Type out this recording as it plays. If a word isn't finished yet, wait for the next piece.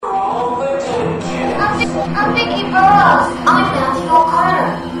I'm Nikki Burrows. I'm Matthew O'Connor.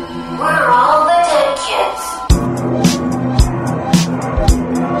 We're all the dead kids.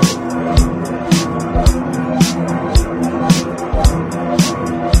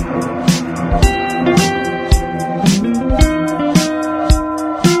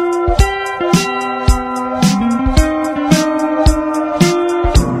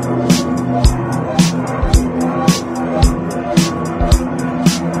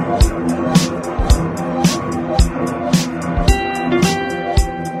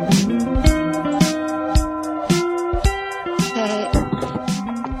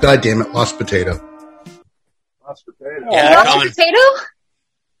 God damn it, lost potato. Lost potato. Yeah, Lost potato?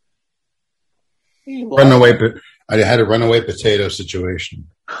 Runaway, I had a runaway potato situation.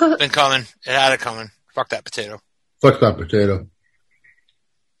 Been coming. It had it coming. Fuck that potato. Fuck that potato.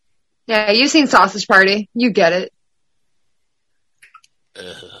 Yeah, you've seen Sausage Party. You get it.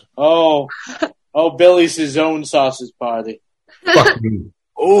 Oh, Billy's his own sausage party. Fuck you.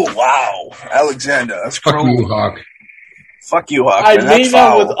 Oh, wow. Alexander, that's Fuck cruel. you, Hawk. Fuck you, Hawk. I man. That's mean that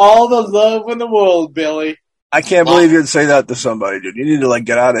foul. with all the love in the world, Billy. I can't believe you'd say that to somebody, dude. You need to,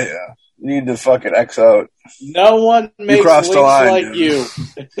 get out of here. You need to fucking X out. No one makes crossed links the line, like dude. you.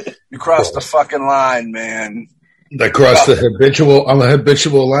 You crossed the fucking line, man. I crossed the habitual. I'm a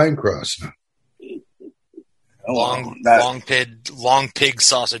habitual line crosser. Long pig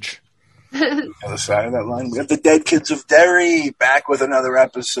sausage. Other side of that line. We got the Dead Kids of Derry back with another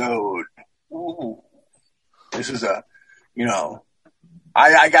episode. Ooh. This is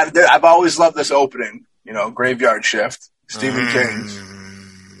I've always loved this opening. Graveyard Shift. Stephen King's.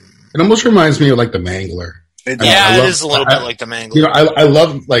 It almost reminds me of like the Mangler. It is a little bit like the Mangler. I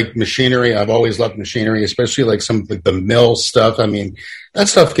love like machinery. I've always loved machinery, especially like some like the mill stuff. I mean, that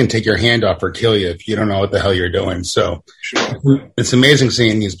stuff can take your hand off or kill you if you don't know what the hell you're doing. So it's amazing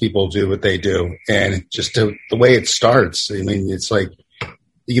seeing these people do what they do, and just the way it starts. I mean, it's like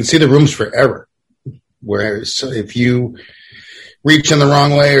you can see the rooms forever. Whereas if you reach in the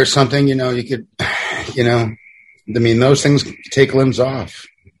wrong way or something, you could, I mean, those things take limbs off.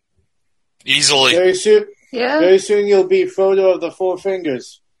 Easily. Very soon, Yeah. very soon you'll be photo of the Four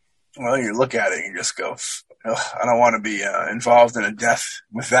Fingers. Well, you look at it and you just go, I don't want to be involved in a death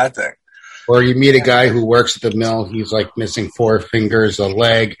with that thing. Or you meet a guy who works at the mill. He's like missing 4 fingers, a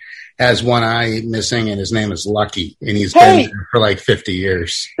leg, has 1 eye missing, and his name is Lucky. And he's been there for like 50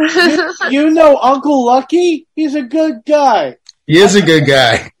 years. You know Uncle Lucky? He's a good guy. He is a good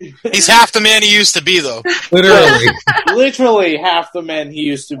guy. He's half the man he used to be, though. Literally. Literally half the man he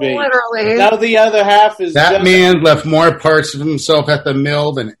used to be. Literally. Now the other half is... That man left more parts of himself at the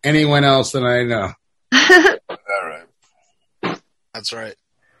mill than anyone else that I know. All right. That's right.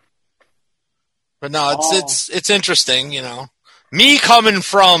 But no, it's interesting, Me coming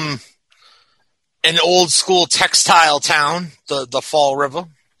from an old school textile town, the Fall River.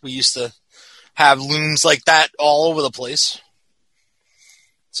 We used to have looms like that all over the place.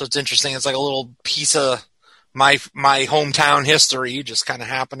 So it's interesting. It's like a little piece of my hometown history just kind of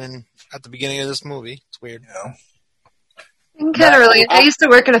happening at the beginning of this movie. It's weird. Yeah. I'm kind of really. I used to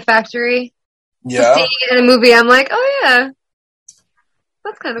work in a factory. Yeah. See it in a movie, I'm like, oh yeah,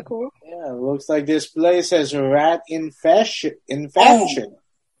 that's kind of cool. Yeah, looks like this place has a rat infection.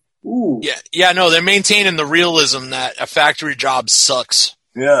 Ooh. Yeah, no, they're maintaining the realism that a factory job sucks.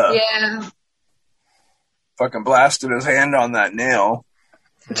 Yeah. Yeah. Fucking blasted his hand on that nail.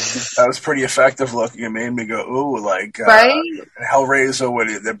 That was pretty effective looking. It made me go, ooh, like Right? Hellraiser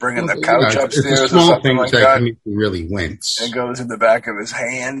when they're bringing the couch It's upstairs the or small something things like that that. make you really wince. It goes in the back of his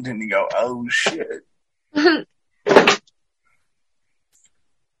hand, and you go, oh, shit. It's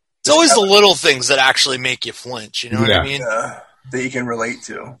always the little things that actually make you flinch, you know what I mean? That you can relate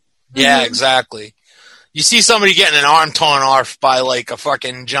to. Yeah, exactly. You see somebody getting an arm torn off by like a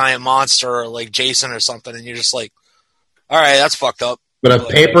fucking giant monster or like Jason or something, and you're just like, all right, that's fucked up. But a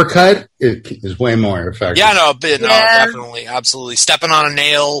paper cut is way more effective. Yeah, no, definitely, absolutely. Stepping on a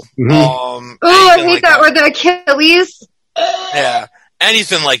nail. Mhm. Oh, I hate like that. Or the Achilles. Yeah,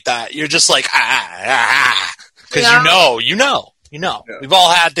 anything like that. You're just like, because Yeah. you know. Yeah. We've all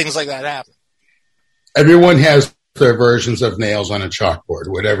had things like that happen. Everyone has their versions of nails on a chalkboard,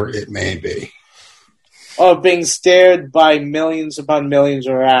 whatever it may be. Oh, being stared by millions upon millions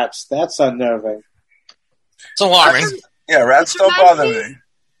of rats. That's unnerving. It's alarming. Yeah, rats don't bother me.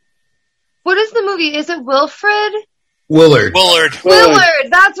 What is the movie? Is it Wilfred? Willard. Willard. Willard.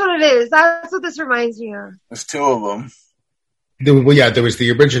 That's what it is. That's what this reminds me of. There's 2 of them. There was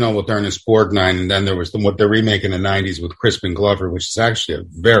the original with Ernest Borgnine, and then there was what they're remaking in the 90s with Crispin Glover, which is actually a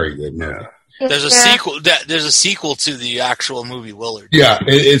very good movie. There's a sequel. There's a sequel to the actual movie Willard. Yeah,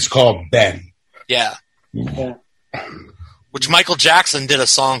 it's called Ben. Yeah. Yeah. Which Michael Jackson did a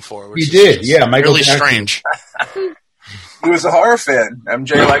song for. Which He did, yeah. Michael really Jackson. strange. He was a horror fan.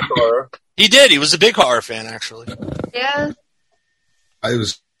 MJ liked horror. He did. He was a big horror fan, actually. Yeah. It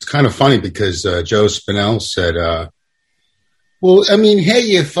was kind of funny because Joe Spinell said, well, I mean,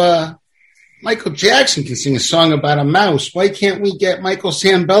 hey, if Michael Jackson can sing a song about a mouse, why can't we get Michael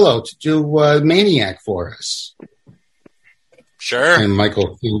Sambello to do Maniac for us? Sure. And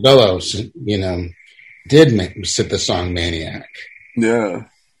Michael Sambello, did sit the song Maniac. Yeah.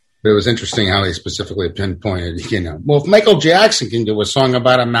 But it was interesting how he specifically pinpointed, well, if Michael Jackson can do a song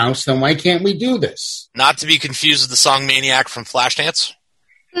about a mouse, then why can't we do this? Not to be confused with the song Maniac from Flashdance.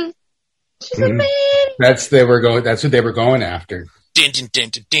 Mm-hmm. That's what they were going after. Dude,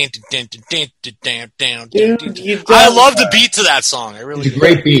 I love the beat to that song. I really It's a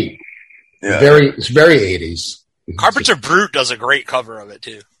great beat. Yeah. It's very 80s. Carpenter Brute does a great cover of it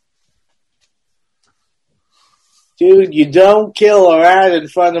too. Dude, you don't kill a rat in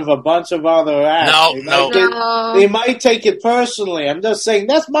front of a bunch of other rats. No. They might take it personally. I'm just saying,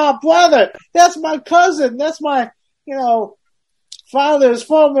 that's my brother. That's my cousin. That's my, father's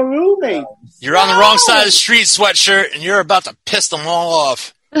former roommate. You're on the wrong side of the street, Sweatshirt, and you're about to piss them all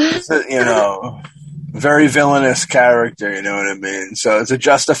off. It's a, very villainous character, you know what I mean? So it's a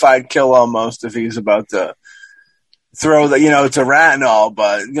justified kill almost if he's about to throw it's a rat and all,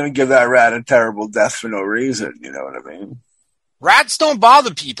 but you're going to give that rat a terrible death for no reason, you know what I mean? Rats don't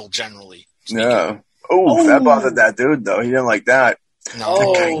bother people generally. Yeah. Oh, that bothered that dude, though. He didn't like that. No.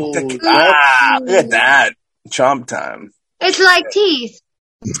 Look at that. Chomp time. It's like teeth.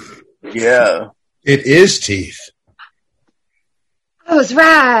 Yeah. It is teeth. I was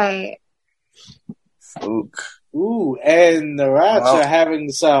right. Spook. Ooh, and the rats are having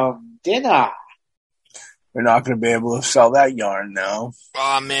some dinner. We're not going to be able to sell that yarn now.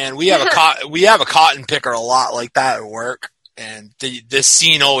 Oh man, we have a cotton picker a lot like that at work, and this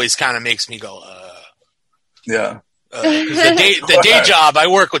scene always kind of makes me go, Yeah. 'cause the day job I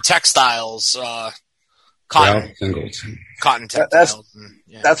work with textiles, cotton textiles.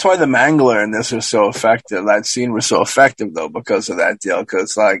 That's why the Mangler in this was so effective. That scene was so effective though because of that deal.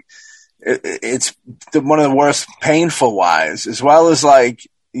 Because it's one of the worst painful wise, as well as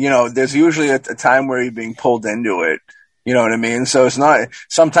there's usually a time where you're being pulled into it. You know what I mean? So it's not,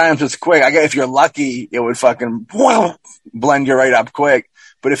 sometimes it's quick. If you're lucky, it would fucking blend you right up quick.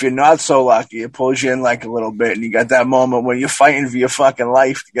 But if you're not so lucky, it pulls you in a little bit and you got that moment when you're fighting for your fucking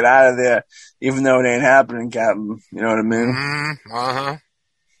life to get out of there, even though it ain't happening, Captain. You know what I mean? Uh-huh.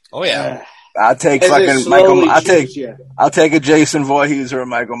 Oh yeah. I'll take fucking Michael. I'll take a Jason Voorhees or a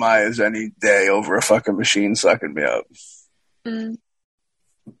Michael Myers any day over a fucking machine sucking me up. Mm.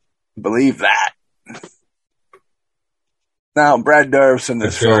 Believe that. Now, Brad Dourif's in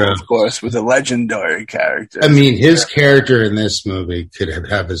this film, of course, was a legendary character. I mean, his character in this movie could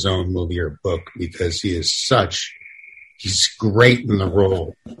have his own movie or book because he's great in the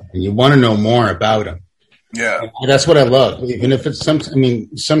role. And you want to know more about him. Yeah. And that's what I love. Even if it's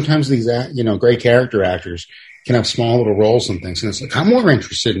sometimes these, great character actors can have small little roles and things. And it's like, I'm more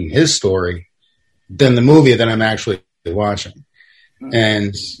interested in his story than the movie that I'm actually watching.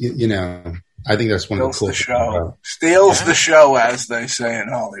 And, I think that's one of the cool things. Steals the show, as they say in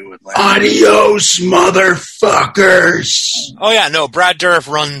Hollywood. Adios, motherfuckers! Oh yeah, no, Brad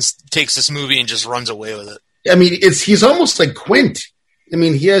Dourif takes this movie and just runs away with it. I mean, he's almost like Quint. I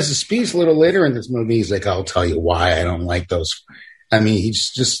mean, he has a speech a little later in this movie. He's like, I'll tell you why I don't like those. I mean,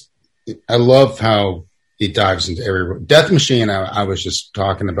 he's just, I love how he dives into every Death Machine. I was just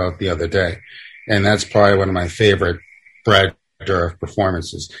talking about the other day, and that's probably one of my favorite Brad Dourif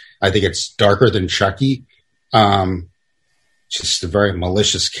performances. I think it's darker than Chucky. Just a very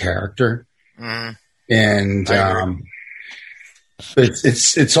malicious character. Mm. And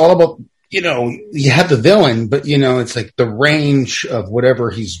it's all about, you have the villain, but it's like the range of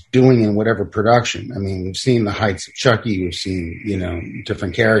whatever he's doing in whatever production. I mean, we've seen the heights of Chucky, we've seen,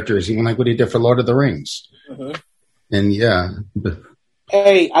 different characters, even like what he did for Lord of the Rings. Mm-hmm. And yeah.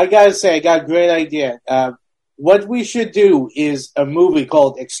 Hey, I gotta say, I got a great idea. What we should do is a movie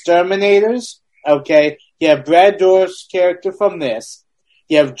called Exterminators. Okay, you have Brad Dourif's character from this,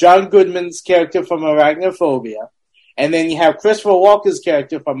 you have John Goodman's character from Arachnophobia, and then you have Christopher Walken's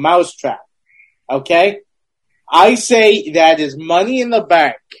character from Mousetrap. Okay, I say that is money in the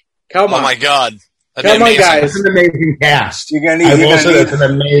bank. Come on! Oh my god! Come on, guys! That's an amazing cast. You're gonna that's an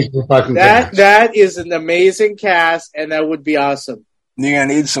amazing fucking cast. That is an amazing cast, and that would be awesome. You're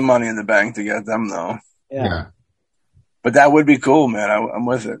gonna need some money in the bank to get them, though. Yeah. But that would be cool, man. I'm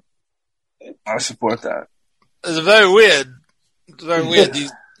with it. I support that. It's very weird. It's very weird.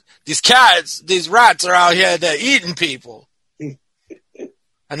 these rats are out here, they're eating people. And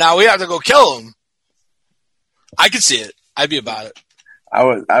now we have to go kill them. I could see it. I'd be about it. I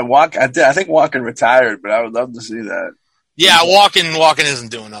think Walken retired, but I would love to see that. Yeah, Walken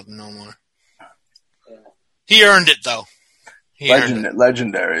isn't doing nothing no more. He earned it, though.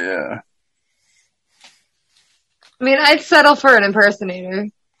 Legendary, yeah. I mean, I'd settle for an impersonator.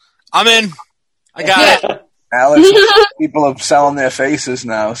 I'm in. I got it. Alex, people are selling their faces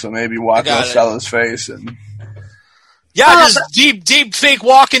now, so maybe Walken will sell his face. And just deep fake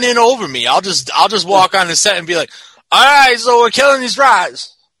walking in over me. I'll just walk on the set and be like, all right, so we're killing these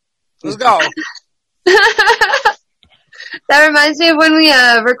rats. Let's go. That reminds me of when we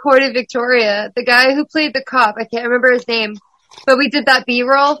recorded Victoria. The guy who played the cop, I can't remember his name, but we did that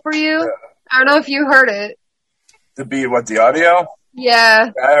B-roll for you. Yeah. I don't know if you heard it. The audio?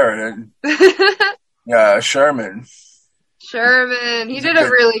 Yeah. I heard it. Yeah, Sherman. He did a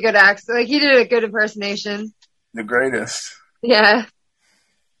really good accent. Like, he did a good impersonation. The greatest. Yeah.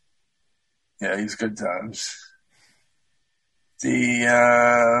 Yeah, he's good times.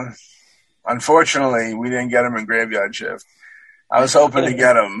 Unfortunately, we didn't get him in Graveyard Shift. I was hoping to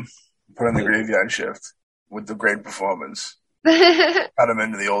get him put in the Graveyard Shift with the great performance. Cut him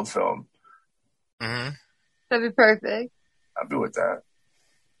into the old film. Mm-hmm. That'd be perfect. I'll be with that.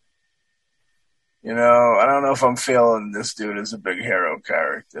 You know, I don't know if I'm feeling this dude as a big hero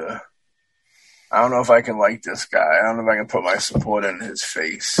character. I don't know if I can like this guy. I don't know if I can put my support in his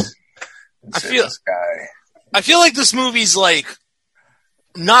face. This guy. I feel like this movie's like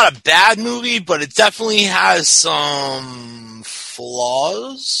not a bad movie, but it definitely has some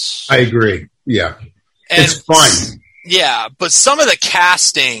flaws. I agree. Yeah. And it's fun. Yeah, but some of the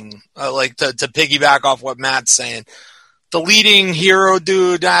casting, like to piggyback off what Matt's saying, the leading hero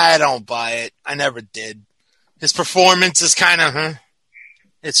dude, I don't buy it. I never did. His performance is kind of,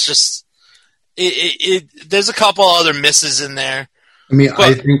 It's just, there's a couple other misses in there. I mean,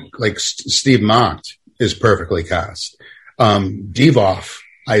 I think like Steve Mott is perfectly cast. Devoff,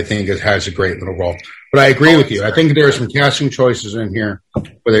 I think, has a great little role. But I agree with you. I think there are some casting choices in here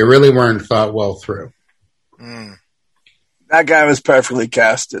where they really weren't thought well through. Mm. That guy was perfectly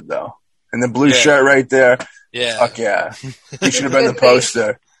casted, though. And the blue shirt right there. Yeah. Fuck yeah. He should have been the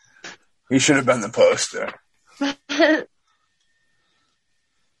poster. He should have been the poster.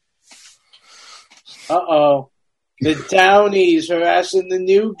 Uh-oh. The townies harassing the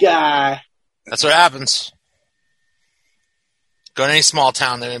new guy. That's what happens. Go to any small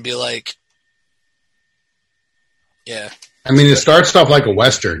town, they're going to be like, yeah. I mean, it starts off like a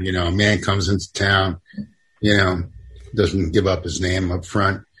Western. You know, a man comes into town, you know, doesn't give up his name up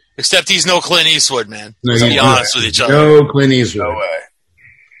front. Except he's no Clint Eastwood, man. No, Let's be honest with each other. No Clint Eastwood. No way.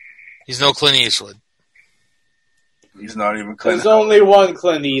 He's no Clint Eastwood. He's not even Clint. There's only one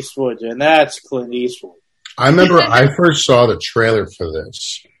Clint Eastwood, and that's Clint Eastwood. I remember I first saw the trailer for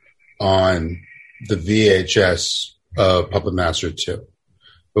this on the VHS of Puppet Master 2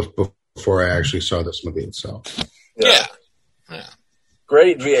 before I actually saw this movie itself. Yeah.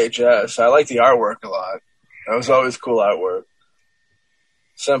 Great VHS. I like the artwork a lot. That was always cool artwork.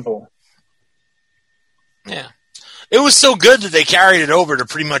 Simple. Yeah. It was so good that they carried it over to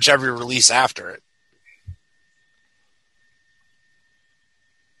pretty much every release after it.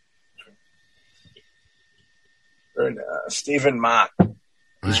 Stephen Mott.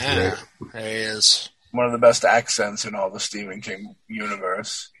 Yeah, there he is. One of the best accents in all the Stephen King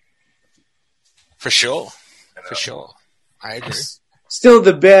universe. For sure. For sure. I agree. Still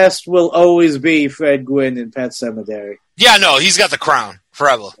the best will always be Fred Gwynn in Pet Sematary. Yeah, no, he's got the crown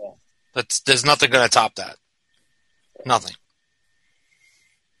forever. Yeah. There's nothing going to top that. Nothing.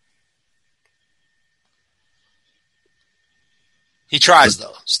 He tries,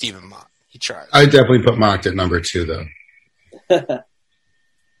 though, Stephen Mott. He tries. I definitely put Mott at number 2, though.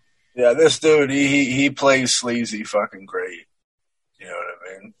 Yeah, this dude, he plays sleazy fucking great. You know what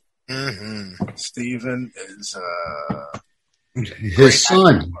I mean? Mm-hmm. Stephen is... His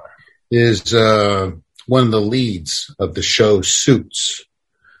son is one of the leads of the show Suits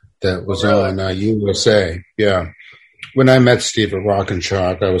that was on USA. Yeah. When I met Steve at Rock and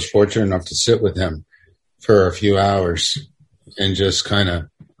Shock, I was fortunate enough to sit with him for a few hours and just kind of,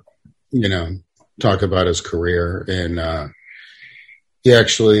 you know, talk about his career. And he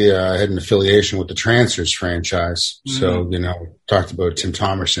actually had an affiliation with the Trancers franchise. Mm-hmm. So, you know, talked about Tim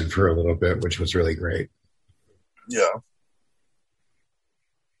Thomerson for a little bit, which was really great. Yeah.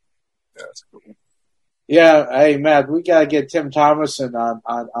 That's cool. Yeah, hey Matt, we gotta get Tim Thomerson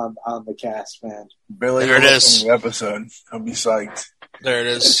on the cast, man. Billy, there it is. The episode. I'll be psyched. There it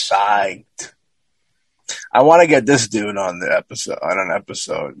is. Psyched. I want to get this dude on the episode. On an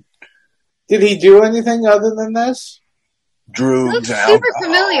episode. Did he do anything other than this? Drugs Looks and super alcohol.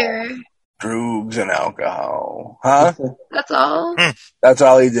 familiar. Drugs and alcohol. Huh? That's all. That's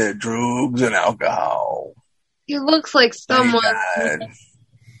all he did. Drugs and alcohol. He looks like someone. God.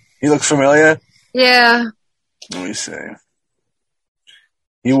 He looks familiar? Yeah. Let me see.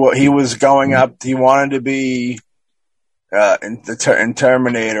 He was going up. He wanted to be in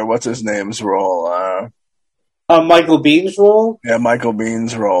Terminator. What's his name's role? Michael Bean's role? Yeah, Michael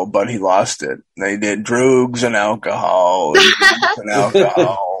Bean's role, but he lost it. They did drugs and alcohol. He's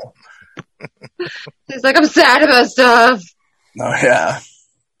like, I'm sad about stuff. Oh, yeah.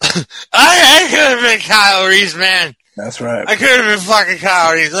 I could have been calories, man. That's right. I could have been fucking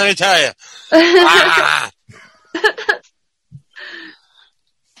calories, let me tell you. Ah.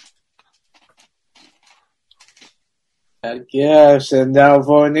 I guess. And now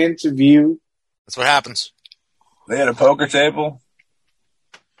for an interview. That's what happens. They had a poker table?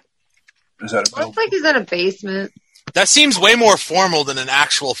 Is that a poker? Looks like he's in a basement. That seems way more formal than an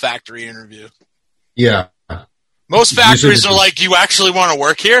actual factory interview. Yeah. Most factories are like, you actually want to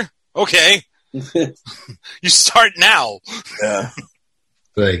work here? Okay. You start now. Yeah.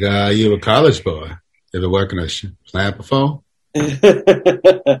 Like, you a college boy. You ever working a plant before? He's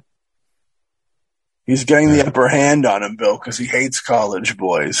getting the upper hand on him, Bill, because he hates college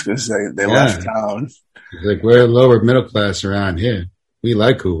boys because they left town. He's like, we're lower middle class around here. We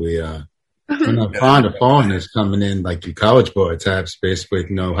like who we are. We're not fond of foreigners coming in like you college boy types, basically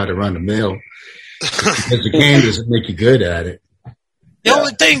know how to run a mill. Because the game doesn't make you good at it. The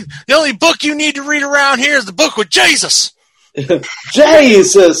only book you need to read around here is the book with Jesus.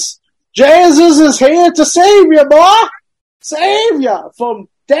 Jesus! Jesus is here to save you, boy! Save you from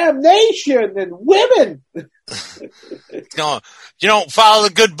damnation and women! You don't follow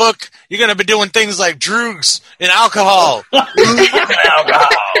the good book, you're going to be doing things like drugs and alcohol. You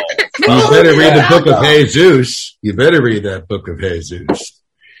better read the book of Jesus. You better read that book of Jesus.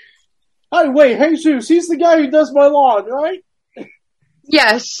 Hey, wait, Jesus, he's the guy who does my lawn, right?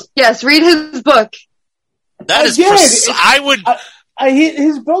 Yes, read his book. That is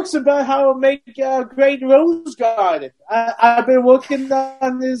his book's about how to make a great rose garden. I've been working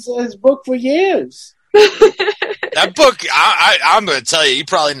on his book for years. That book, I'm going to tell you, he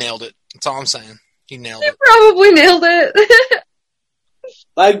probably nailed it. That's all I'm saying. He nailed it. Probably nailed it.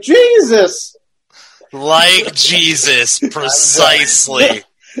 Like Jesus. Like Jesus, precisely.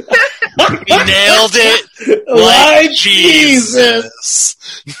 He nailed it like Jesus.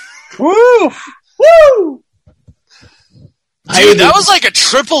 Woo! Woo! Dude, that was like a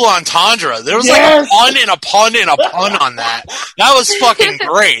triple entendre. There was like a pun and a pun and a pun on that. That was fucking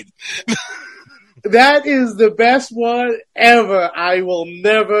great. That is the best one ever. I will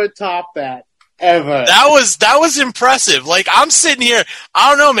never top that. Ever. That was impressive. Like, I'm sitting here, I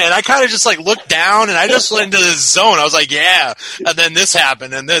don't know, man. I kind of just like looked down and I just went into this zone. I was like, yeah. And then this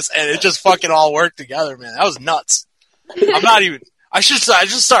happened and this, and it just fucking all worked together, man. That was nuts. I should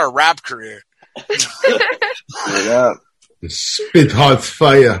start a rap career. Yeah. Spit hot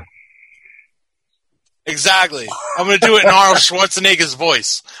fire. Exactly. I'm going to do it in Arnold Schwarzenegger's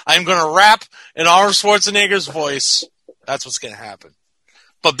voice. I'm going to rap in Arnold Schwarzenegger's voice. That's what's going to happen.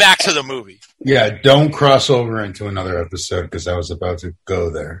 But back to the movie. Yeah, don't cross over into another episode because I was about to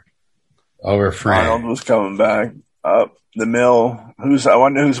go there. I'll refrain. Arnold was coming back up the mill. I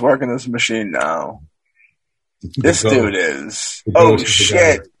wonder who's working this machine now. This dude is. Oh,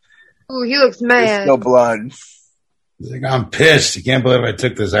 shit. Oh, he looks mad. There's no blood. He's like, I'm pissed. You can't believe I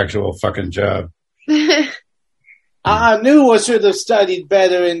took this actual fucking job. I knew I should have studied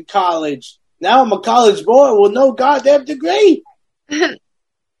better in college. Now I'm a college boy with no goddamn degree.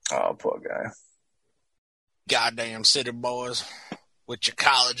 Oh, poor guy. Goddamn city boys with your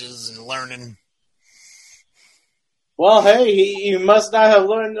colleges and learning. Well, hey, he must not have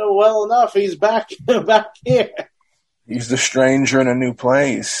learned well enough. He's back here. He's the stranger in a new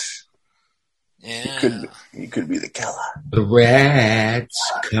place. Yeah. He could be the killer. The rats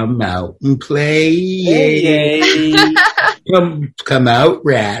come out and play. Hey. Come out,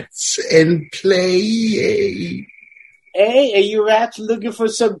 rats, and play. Hey, are you rats looking for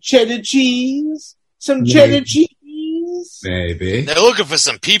some cheddar cheese? Some cheddar cheese? Maybe. They're looking for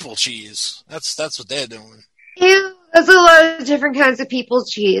some people cheese. That's what they're doing. Ew, there's a lot of different kinds of people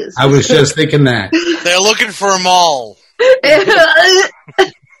cheese. I was just thinking that. They're looking for them all.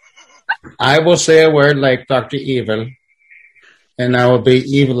 I will say a word like Dr. Evil, and I will be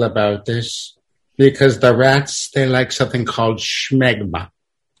evil about this, because the rats, they like something called schmegma.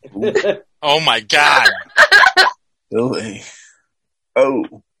 Oh, my God. Really? Oh.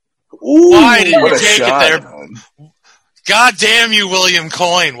 Ooh, Why did you What a take shot, it there? man. God damn you, William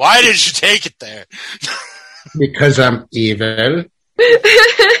Coyne. Why did you take it there? Because I'm evil.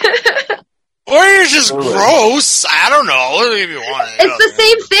 Or you're just gross. I don't know. If you want it. It's the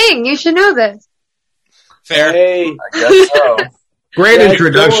same thing. You should know this. Fair. Hey, I guess so. Great That's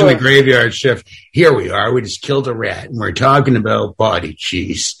introduction to good. Graveyard Shift. Here we are. We just killed a rat, and we're talking about body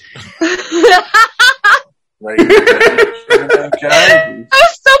cheese. Right. Okay. I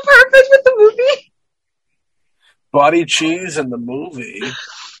was so perfect with the movie. Body cheese in the movie.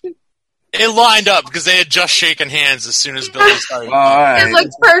 It lined up because they had just shaken hands as soon as Billy started. All right. It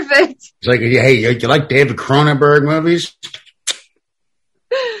looked perfect. It's like, hey, you like David Cronenberg movies?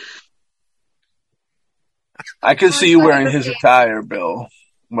 I can see you wearing his attire, Bill.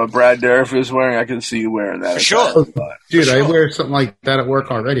 What Brad Dourif is wearing, I can see you wearing that. For sure. attire. Dude, I wear something like that at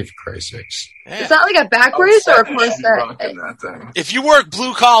work already, for Christ's sakes. Yeah. Is that like a back brace or a She's corset? rocking that thing. If you work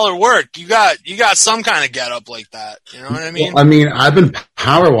blue collar work, you got some kind of get up like that. You know what I mean? Well, I mean, I've been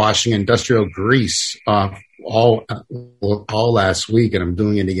power washing industrial grease all last week, and I'm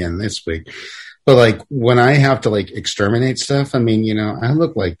doing it again this week. But like when I have to like exterminate stuff, I mean, you know, I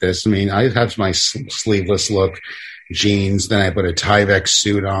look like this. I mean, I have my sleeveless look, jeans, then I put a Tyvek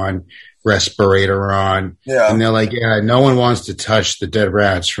suit on, respirator on, Yeah. and they're like, yeah, no one wants to touch the dead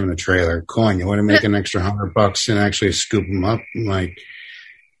rats from the trailer. Coin, you want to make an extra $100 and actually scoop them up? I'm like,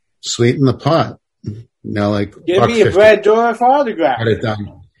 sweeten the pot. You know, like Give me a $1.50. Brad Dourif autograph. Got it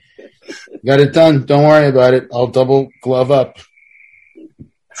done. Got it done. Don't worry about it. I'll double glove up.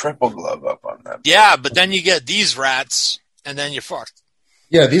 Triple glove up on that. Yeah, but then you get these rats, and then you're fucked.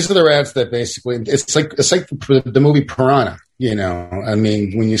 Yeah, these are the rats that basically it's like the movie Piranha. You know, I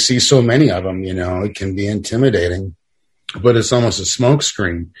mean, when you see so many of them, you know, it can be intimidating, but it's almost a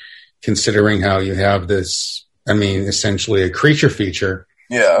smokescreen, considering how you have this. I mean, essentially a creature feature,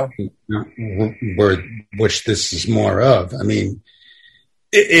 Yeah. which this is more of. I mean,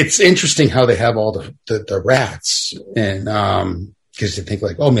 it's interesting how they have all the rats, and because you think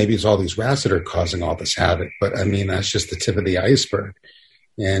like, oh, maybe it's all these rats that are causing all this havoc, but I mean, that's just the tip of the iceberg.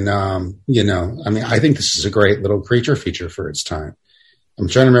 And, you know, I mean, I think this is a great little creature feature for its time. I'm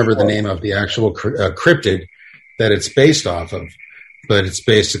trying to remember the name of the actual cryptid that it's based off of, but it's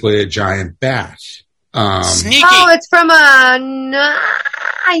basically a giant bat. Sneaky. Oh, it's from I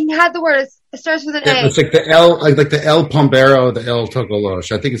had the word. It starts with an A. It's like the El Pombero, the El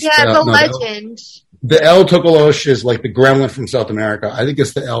Tocolosh. I think it's Yeah, the legend. The El Tocolosh is like the gremlin from South America. I think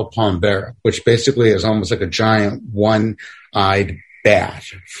it's the El Pombero, which basically is almost like a giant one-eyed bat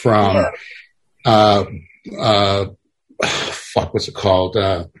from, what's it called?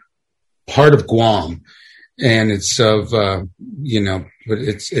 Part of Guam. And it's of, you know, but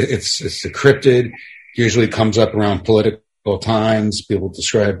it's a cryptid, usually comes up around political times. People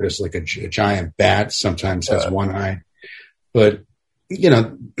describe it as like a giant bat, sometimes has one eye. But, you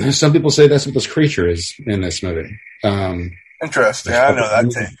know, some people say that's what this creature is in this movie. Interesting. I know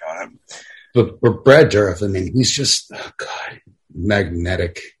that take on him. But Brad Dourif, I mean, he's just, oh God,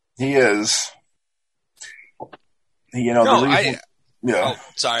 magnetic. He is. You know, No, the reason, yeah. Oh,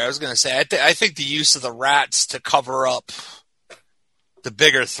 sorry, I was going to say, I think the use of the rats to cover up the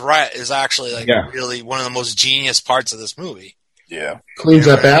bigger threat is actually like really one of the most genius parts of this movie. Yeah. Cleans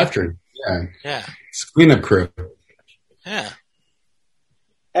up after him. Yeah. Yeah. It's cleanup crew. Yeah.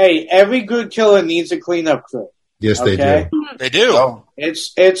 Hey, every good killer needs a cleanup crew. Yes, Okay? they do. They do. Oh,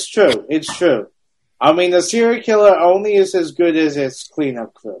 It's true. It's true. I mean, the serial killer only is as good as its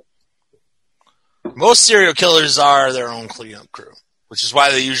cleanup crew. Most serial killers are their own cleanup crew, which is why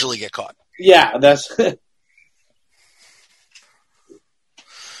they usually get caught. Yeah, that's. And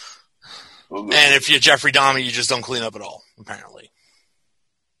if you're Jeffrey Dahmer, you just don't clean up at all, apparently.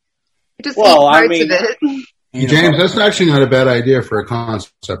 You just Well, eat I parts mean- of it. James, that's actually not a bad idea for a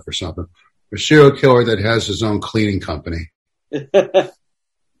concept for something. A serial killer that has his own cleaning company. Hey,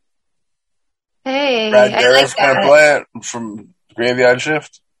 Brad I like Dourif's gonna that. play it from Graveyard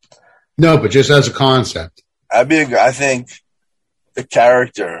Shift. No, but just as a concept. I think the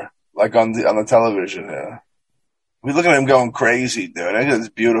character, like on the television, we look at him going crazy, dude. I think it's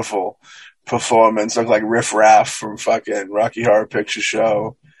beautiful performance. Look like Riff Raff from fucking Rocky Horror Picture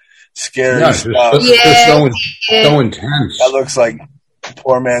Show. Scary Yeah, stuff. it's so Yeah. intense. That looks like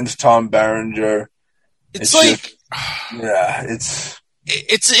poor man's Tom Berenger. It's like Yeah,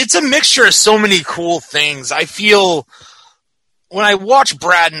 it's a mixture of so many cool things. I feel when I watch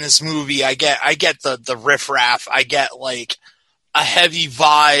Brad in this movie, I get the riffraff. I get like a heavy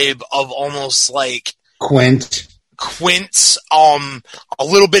vibe of almost like Quint. a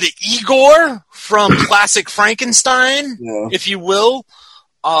little bit of Igor from classic Frankenstein, Yeah. if you will.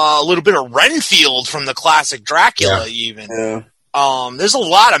 a little bit of Renfield from the classic Dracula, even. Yeah. There's a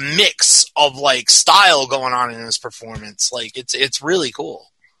lot of mix of like style going on in this performance. Like it's really cool.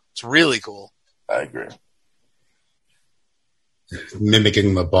 It's really cool. I agree.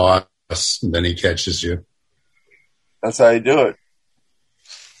 Mimicking the boss, and then he catches you. That's how you do it.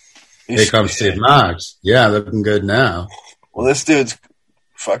 Here comes Steve Knox. Yeah, looking good now. Well, this dude's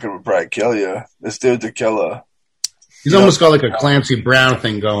fucking would probably kill you. This dude's a killer. He's almost got like a Clancy Brown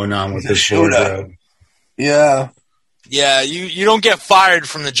thing going on with this wardrobe. Yeah. Yeah, you don't get fired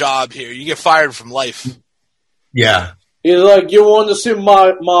from the job here. You get fired from life. Yeah. He's like, you want to see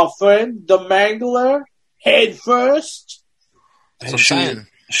my friend, the Mangler, head first? That's what I'm saying.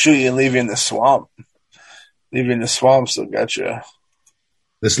 Shoot you and leave you in the swamp. Leave you in the swamp still got you.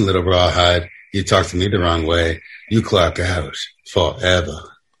 Listen, little rawhide, you talk to me the wrong way. You clock out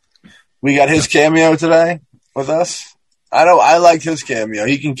forever. We got his cameo today with us. I liked his cameo.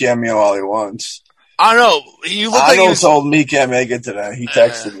 He can cameo all he wants. I don't know. You look like Arnold told me he can't make it today. He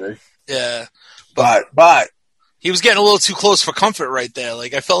texted me. Yeah. But he was getting a little too close for comfort right there.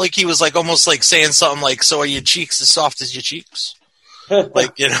 Like I felt like he was like almost like saying something like, "So are your cheeks as soft as your cheeks?"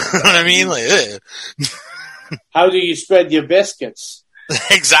 Like, you know what I mean? Like, how do you spread your biscuits?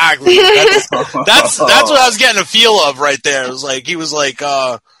 Exactly. That's what I was getting a feel of right there. It was like he was like,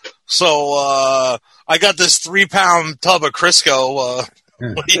 "So I got this 3-pound tub of Crisco.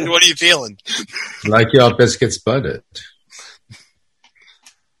 What are you feeling?" Like your biscuits buttered.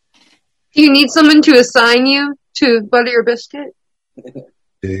 Do you need someone to assign you to butter your biscuit?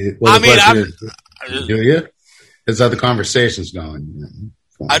 Well, do you? That's how the conversation's going.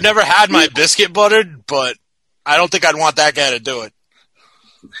 I've never had my biscuit buttered, but I don't think I'd want that guy to do it.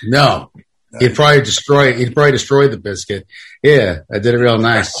 No. He'd probably destroy the biscuit. Yeah, I did it real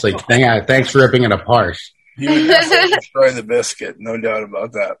nice. It's like, thanks for ripping it apart. he would definitely destroy the biscuit. No doubt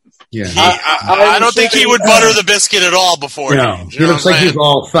about that. Yeah. I don't think he would butter the biscuit at all before. No, he looks like he's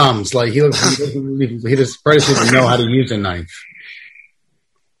all thumbs. Like he just probably doesn't know how to use a knife.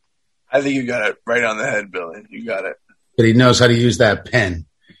 I think you got it right on the head, Billy. You got it. But he knows how to use that pen.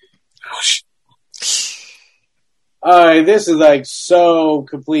 All right, this is like so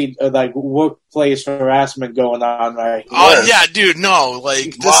complete, like workplace harassment going on right here. Oh yeah, dude, no,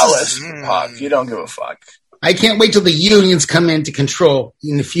 like Wallace, Puck, you don't give a fuck. I can't wait till the unions come into control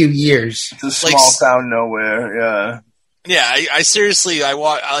in a few years. It's a small town nowhere, yeah. Yeah, I seriously,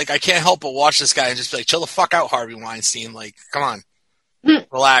 I can't help but watch this guy and just be like, chill the fuck out, Harvey Weinstein. Like, come on,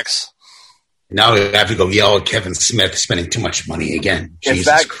 relax. Now we have to go yell at Kevin Smith spending too much money again. If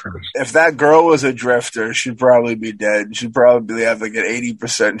that girl was a drifter, she'd probably be dead. She'd probably have like an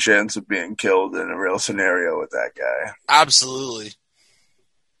 80% chance of being killed in a real scenario with that guy. Absolutely.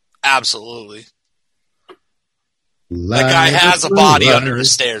 That guy has a body under his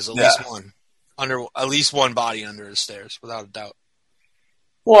stairs, at least one. At least one body under his stairs, without a doubt.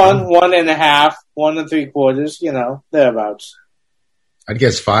 1.5, 1 3/4, you know, thereabouts. I'd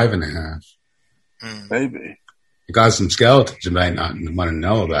guess 5.5. Maybe. You got some skeletons you might not want to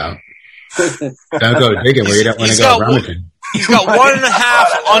know about. Don't go digging where you don't want to go rummaging. He's got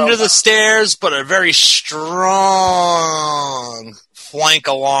 1.5 under the stairs, but a very strong flank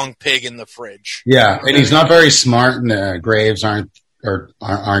a long pig in the fridge. Yeah, and he's not very smart, and the graves aren't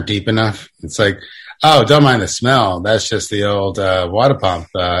deep enough. It's like, oh, don't mind the smell. That's just the old water pump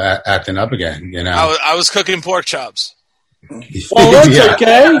acting up again. You know. I was cooking pork chops. Well, that's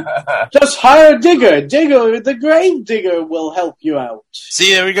okay. Just hire a digger. The grave digger will help you out.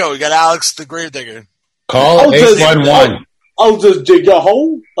 See, there we go. We got Alex, the grave digger. Call 811. I'll just dig a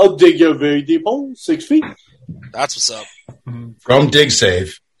hole. I'll dig a very deep hole, 6 feet. That's what's up. From Dig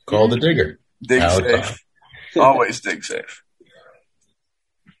Safe, call the digger. Dig safe. Always dig safe.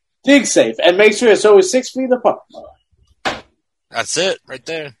 Dig safe, and make sure it's always 6 feet apart. That's it, right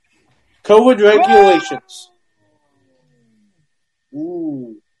there. COVID regulations.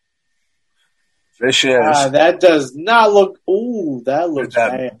 Ooh. Fishes. That does not look. Ooh, that looks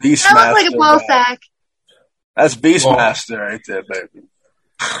bad. That looks like a ball sack. That's Beastmaster right there, baby.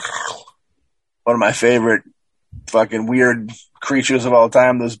 One of my favorite fucking weird creatures of all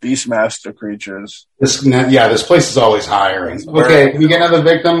time, those Beastmaster creatures. This place is always hiring. Okay, can we get another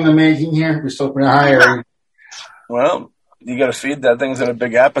victim in the making here? We're still hiring. Well, you got to feed that thing's got a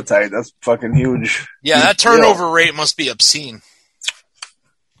big appetite. That's fucking huge. Yeah, that turnover rate must be obscene.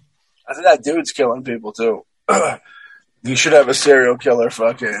 I think that dude's killing people too. You should have a serial killer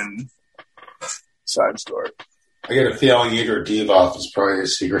fucking side story. I get a feeling either Devoth is probably a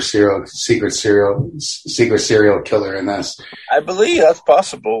secret serial killer in this. I believe that's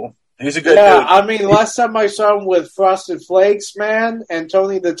possible. He's a good Yeah, dude. I mean, last time I saw him with Frosted Flakes, man, and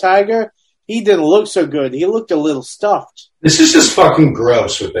Tony the Tiger, he didn't look so good. He looked a little stuffed. This is just fucking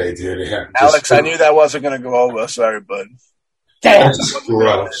gross what they do to him. Alex, I knew that wasn't going to go over. Sorry, bud. Damn. That's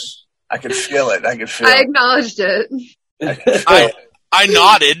gross. I could feel it. I acknowledged it. I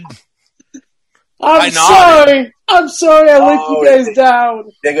nodded. I'm sorry. I let you guys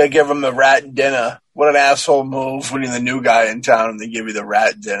down. They're going to give him the rat dinner. What an asshole move when you're the new guy in town and they give you the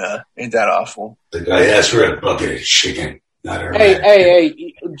rat dinner. Ain't that awful? The guy asked for a bucket of chicken, not a rat.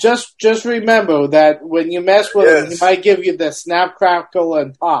 Hey, just remember that when you mess with him, he might give you the snap, crackle,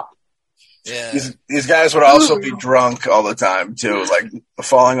 and pop. Yeah. These guys would also be drunk all the time, too. Like,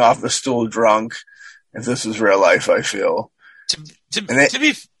 falling off the stool drunk. If this is real life, I feel.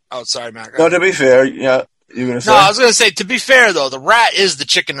 Oh, sorry, Matt. No, to be fair, yeah. You're gonna say? No, I was going to say, to be fair, though, the rat is the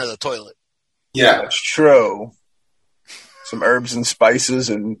chicken of the toilet. Yeah. That's true. Some herbs and spices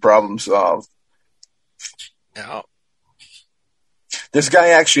and problem solved. Yeah. This guy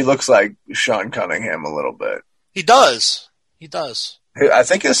actually looks like Sean Cunningham a little bit. He does. I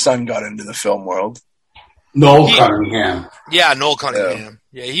think his son got into the film world. Noel Cunningham. Yeah, Noel Cunningham.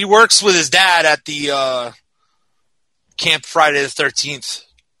 Yeah, he works with his dad at the Camp Friday the 13th.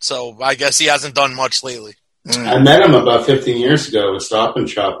 So I guess he hasn't done much lately. I met him about 15 years ago at Stop and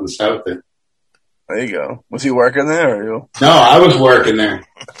Shop in Southend. There you go. Was he working there? Or you? No, I was working there.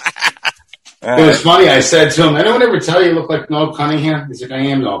 It was funny. I said to him, anyone ever tell you look like Noel Cunningham? He's like, I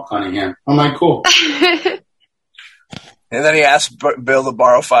am Noel Cunningham. I'm like, cool. And then he asked Bill to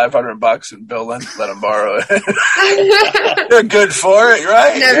borrow $500, and Bill let him borrow it. They're good for it,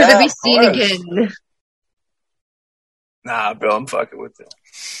 right? Never to be seen again. Nah, Bill, I'm fucking with you.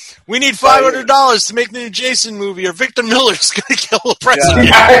 We need $500 to make the new Jason movie, or Victor Miller's going to kill the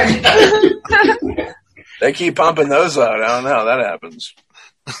president. They keep pumping those out. I don't know how that happens.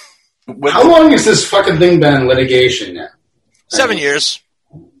 How long has this fucking thing been in litigation now? 7 years.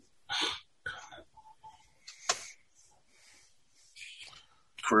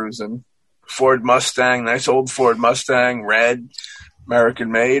 Cruising. Ford Mustang, nice old Ford Mustang, red,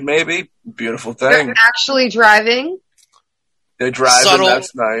 American made, maybe. Beautiful thing. They're actually driving. They're driving. Subtle.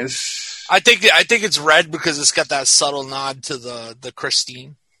 That's nice. I think it's red because it's got that subtle nod to the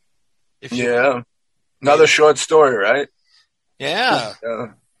Christine. Another short story, right? Yeah.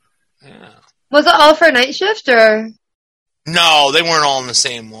 Was it all for Night Shift or? No, they weren't all in the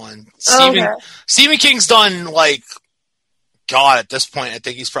same one. Okay. Stephen King's done God, at this point, I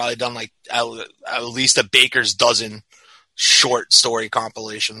think he's probably done at least a baker's dozen short story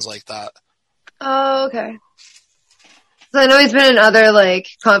compilations like that. Oh, okay. So I know he's been in other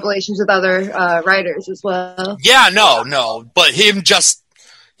compilations with other writers as well. Yeah, no, but him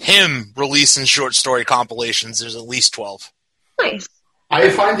releasing short story compilations, there's at least 12. Nice. I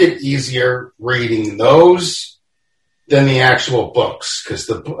find it easier reading those than the actual books because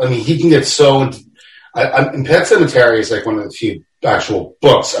he can get so. In Pet Sematary is one of the few actual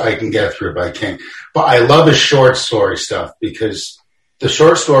books I can get through by King, but I love his short story stuff because the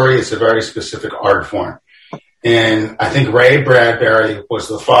short story is a very specific art form, and I think Ray Bradbury was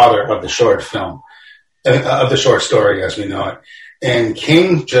the father of the short film, of the short story as we know it, and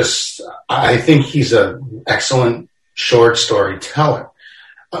King I think he's an excellent short storyteller.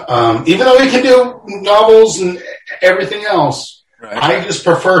 Even though he can do novels and everything else, right. I just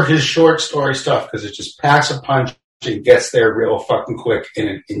prefer his short story stuff because it just packs a punch and gets there real fucking quick,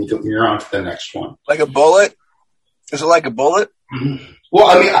 and you're on to the next one. Like a bullet? Is it like a bullet? Mm-hmm.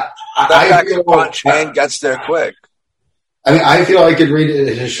 Well, I feel punch and gets there quick. I feel I could read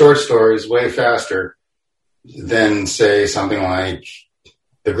his short stories way faster than, say, something like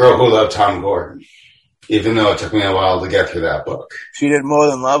The Girl Who Loved Tom Gordon. Even though it took me a while to get through that book. She did more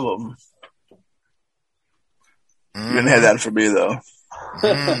than love him. You didn't have that for me, though.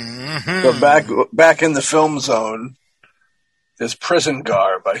 So back in the film zone, there's Prison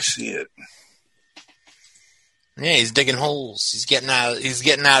Garb. I see it. Yeah, he's digging holes. He's getting out of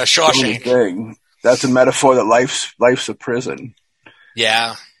Shawshank. That's a metaphor that life's a prison.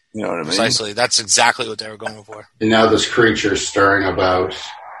 Yeah. You know what I mean? Precisely. That's exactly what they were going for. And now this creature's stirring about.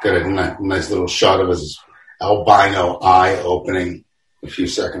 Got a nice little shot of his albino eye opening a few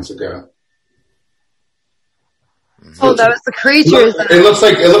seconds ago. Oh, that was the creatures. It looks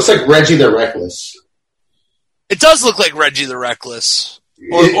like Reggie the Reckless. It does look like Reggie the Reckless.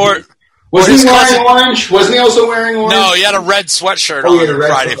 Was he wearing orange? Wasn't he also wearing orange? No, he had a red sweatshirt on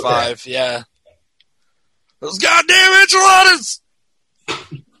Friday 5. Yeah. Those goddamn enchiladas!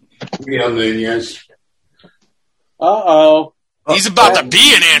 Real Nunez. Uh-oh. He's about to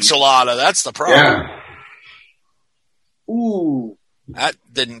be an enchilada. That's the problem. Yeah. Ooh. That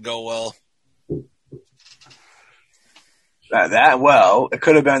didn't go well. It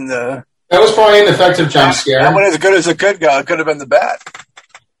could have been the... That was probably an effective jump scare. That went as good as it could go. It could have been the bat.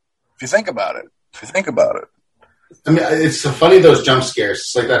 If you think about it. I mean, it's so funny, those jump scares.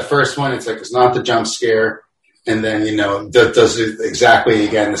 It's like that first one, it's like it's not the jump scare. And then, does it exactly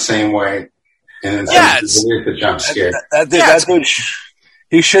again the same way. And then it's the jump scare. That dude,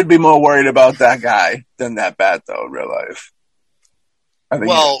 he should be more worried about that guy than that bat, though, in real life.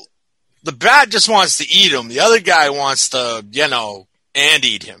 The bat just wants to eat him. The other guy wants to, and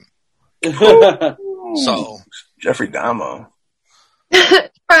eat him. So Jeffrey Dahmer.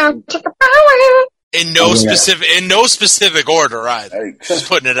 In no specific order either. Just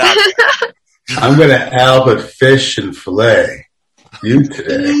putting it out there. I'm gonna Albert Fish and fillet you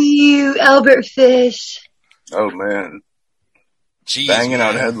today. You Albert Fish. Oh man. Jeez, banging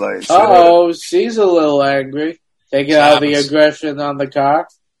out headlights. She's a little angry. Taking out the aggression on the car.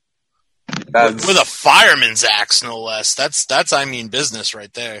 With a fireman's axe, no less. That's business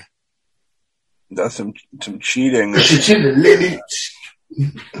right there. That's some cheating.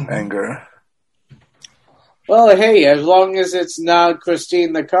 Anger. Well, hey, as long as it's not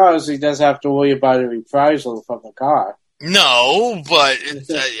Christine the Cars, he doesn't have to worry about a reprisal from the car. No, but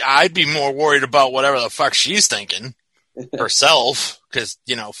I'd be more worried about whatever the fuck she's thinking herself, because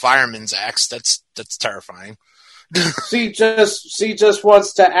fireman's axe. That's terrifying. She just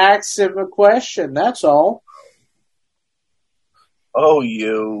wants to ask him a question. That's all. Oh,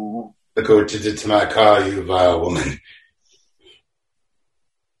 you. Look what you did to my car, you vile woman.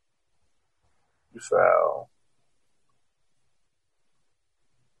 You foul.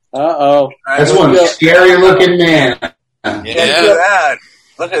 Uh-oh. That's one scary-looking man. Yeah. Look at that.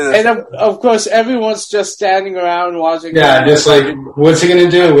 Look at this. And, of course, everyone's just standing around watching. Yeah, just like, what's he going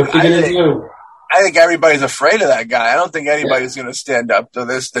to do? What's he going to do? I think everybody's afraid of that guy. I don't think anybody's going to stand up to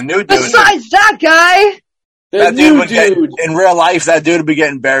this. The new dude. Besides that guy. In real life, that dude would be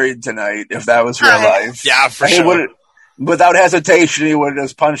getting buried tonight if that was real life. Yeah, for sure. Without hesitation, he would have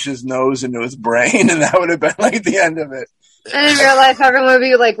just punched his nose into his brain, and that would have been like the end of it. And in real life, everyone would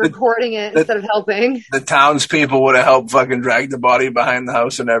be like reporting it instead of helping. The townspeople would have helped fucking drag the body behind the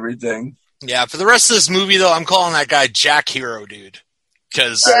house and everything. Yeah, for the rest of this movie, though, I'm calling that guy Jack Hero, dude.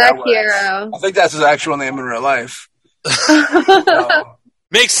 Jack Hero. I think that's his actual name in real life.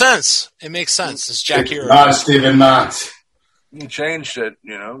 Makes sense. It makes sense. It's Jack Hero. Not Stephen Knott. He changed it,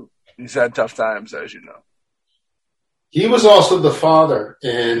 He's had tough times, as you know. He was also the father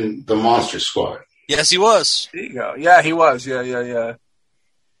in the Monster Squad. Yes, he was. There you go. Yeah, he was. Yeah.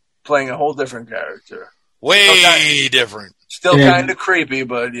 Playing a whole different character. Way different. Still kind of creepy,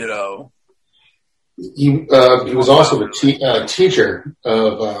 but, He was also a teacher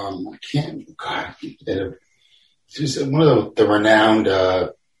of, he was one of the renowned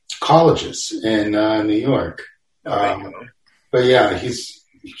colleges in New York. But yeah, he's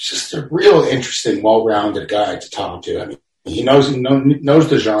just a real interesting, well-rounded guy to talk to. I mean, he knows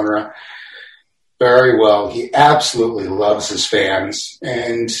the genre very well. He absolutely loves his fans,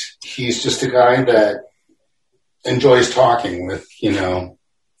 and he's just a guy that enjoys talking with,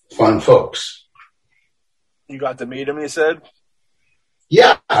 fun folks. You got to meet him, you said?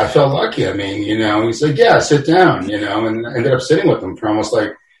 Yeah, I felt lucky. I mean, he's like, yeah, sit down, and I ended up sitting with him for almost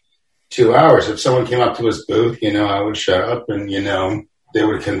like 2 hours. If someone came up to his booth, I would shut up and, they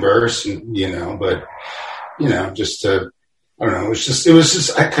would converse and, but, just to, I don't know, it was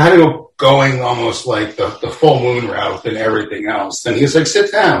just, I kind of going almost like the full moon route and everything else. And he was like, sit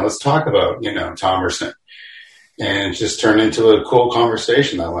down, let's talk about, Thomerson. And it just turned into a cool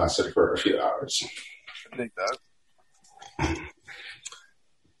conversation that lasted for a few hours. I think that.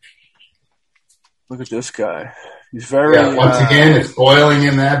 Look at this guy. He's very... Yeah, once again, it's boiling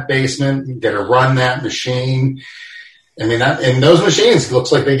in that basement. You got to run that machine. I mean, and those machines, it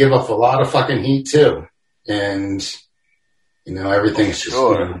looks like they give off a lot of fucking heat, too. And, everything's just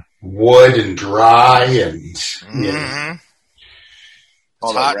wood and dry and...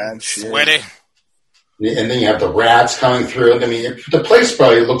 All that rat shit. Sweaty. And then you have the rats coming through. I mean, the place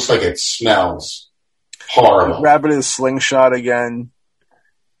probably looks like it smells horrible. Grabbing his slingshot again.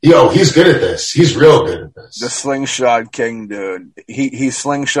 Yo, he's good at this. He's real good at this. The slingshot king, dude. He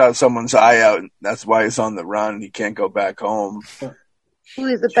slingshot someone's eye out. That's why he's on the run. He can't go back home.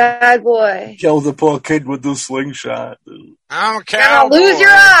 He's a bad boy. Kill the poor kid with the slingshot, dude. I'm a cowboy. Gonna lose your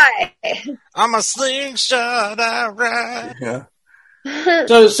eye. I'm a slingshot, I ride. Yeah.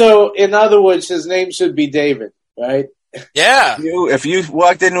 So in other words, his name should be David, right? Yeah. If you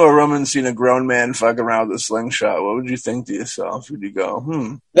walked into a room and seen a grown man fuck around with a slingshot, what would you think to yourself? Would you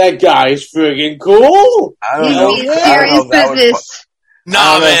go, that guy's friggin' cool? I don't know. Serious business.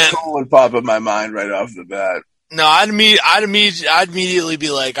 No, man. Cool would pop in my mind right off the bat. No, I'd immediately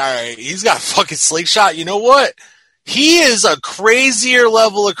be like, all right, he's got a fucking slingshot. You know what? He is a crazier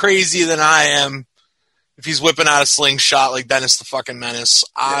level of crazy than I am. If he's whipping out a slingshot like Dennis the fucking Menace,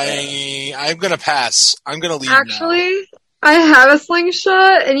 yeah. I'm gonna pass. I'm gonna leave. Actually, I have a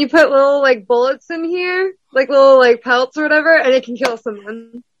slingshot, and you put little like bullets in here, like little like pelts or whatever, and it can kill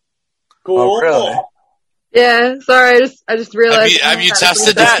someone. Cool. Oh, really? Yeah. Sorry, I just realized. Have you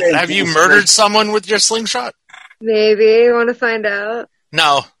tested that? Have you murdered someone with your slingshot? Maybe. Want to find out?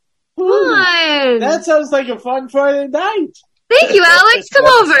 No. Fine. That sounds like a fun Friday night. Thank you, Alex. Come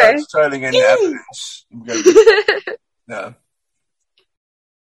over. Turning into evidence. Yeah.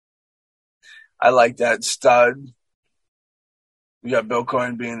 I like that stud. We got Bill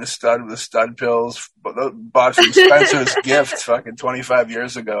Coyne being the stud with the stud pills. Bought from Spencer's Gift fucking 25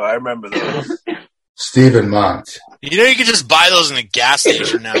 years ago. I remember those. Stephen Mont. You know you can just buy those in a gas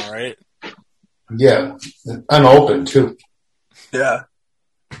station now, right? Yeah. Unopened, too. Yeah.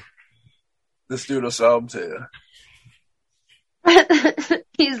 This dude will sell them to you.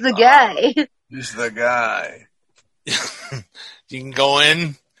 He's the guy. He's the guy. You can go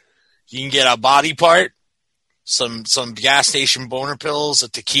in. You can get a body part, some gas station boner pills, a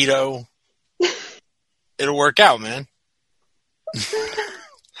taquito. It'll work out, man.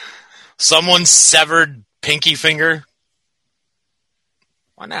 Someone's severed pinky finger.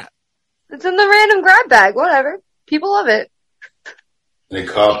 Why not? It's in the random grab bag. Whatever. People love it. And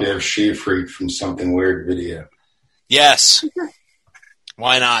a copy of She Freak from Something Weird video. Yes.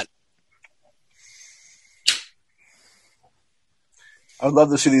 Why not? I would love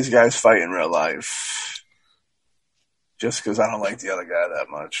to see these guys fight in real life. Just because I don't like the other guy that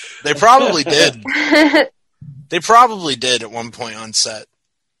much. They probably did. They probably did at one point on set.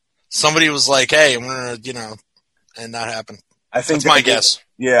 Somebody was like, hey, I'm going to, and that happened. I think that's my guess.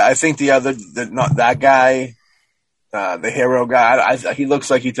 Yeah, I think not that guy, the hero guy, he looks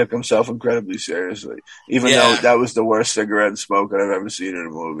like he took himself incredibly seriously. Even though that was the worst cigarette smoke I've ever seen in a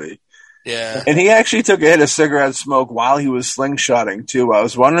movie. Yeah. And he actually took a hit of cigarette smoke while he was slingshotting, too. I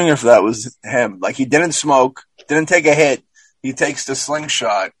was wondering if that was him. Like, he didn't smoke, didn't take a hit. He takes the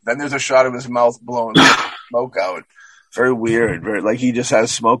slingshot. Then there's a shot of his mouth blowing smoke out. Very weird. Very, like, he just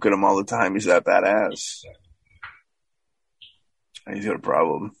has smoke in him all the time. He's that badass. And he's got a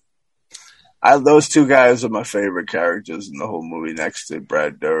problem. Those two guys are my favorite characters in the whole movie, next to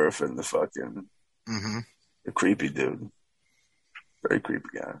Brad Dourif and the fucking the creepy dude. Very creepy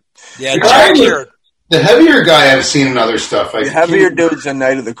guy. Yeah, Jack here. The heavier guy I've seen in other stuff. The heavier dude's in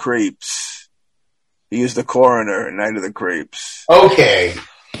Night of the Creeps. He was the coroner in Night of the Creeps. Okay.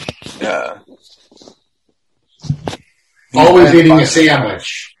 Yeah. Always eating a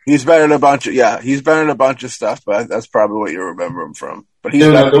sandwich. He's been in a bunch of stuff, but that's probably what you remember him from. But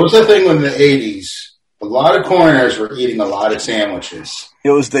there was a thing in the 80s. A lot of coroners were eating a lot of sandwiches.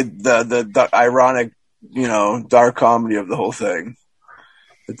 It was the ironic, dark comedy of the whole thing.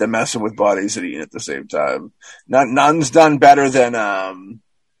 That they're messing with bodies and eating at the same time. None's done better than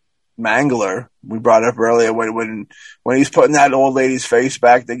Mangler. We brought up earlier when he's putting that old lady's face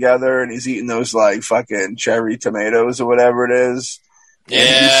back together and he's eating those like fucking cherry tomatoes or whatever it is.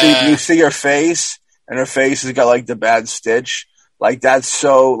 Yeah. You see her face, and her face has got like the bad stitch. Like that's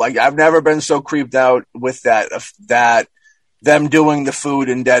so like I've never been so creeped out with that them doing the food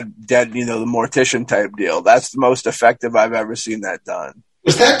and dead the mortician type deal. That's the most effective I've ever seen that done.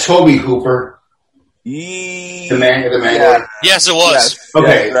 Was that Toby Hooper? The man. Yeah. Yes, it was. Yes.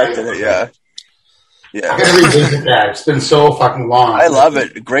 Okay. Yeah. I gotta revisit that. It's been so fucking long. I love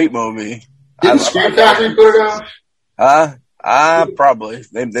it. Great movie. Didn't Scream Factory put it out? Probably.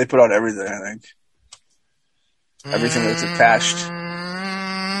 They put out everything, I think. Everything that's attached.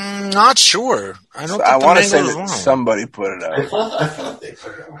 Not sure. I want to say that somebody put it out. I thought they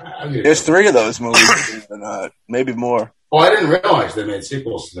put it out. There's 3 of those movies, believe it or not. Maybe more. Oh, I didn't realize they made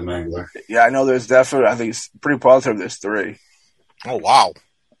sequels to The Mangler. Yeah, I know there's definitely, I think it's pretty positive there's 3. Oh, wow.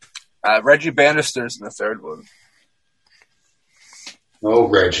 Reggie Bannister's in the 3rd one. Oh,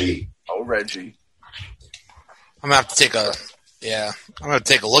 Reggie. I'm going to have to take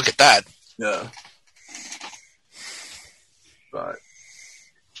a look at that. Yeah. But,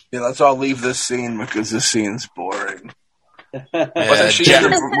 yeah, let's all leave this scene because this scene's boring. Wasn't she? Yeah,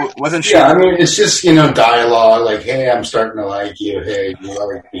 I mean, it's just, dialogue, like, hey, I'm starting to like you, hey, you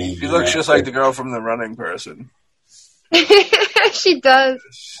like me. She looks just like the girl from The Running Person. She does.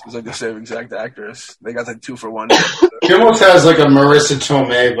 She's like the same exact actress. They got the 2-for-1. She almost has like a Marissa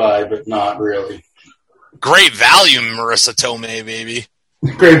Tomei vibe, but not really. Great value, Marissa Tomei, baby.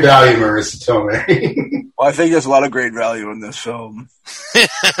 Great value, Marissa Tomei. Well, I think there's a lot of great value in this film.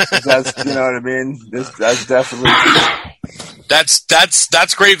 That's, you know what I mean? That's definitely...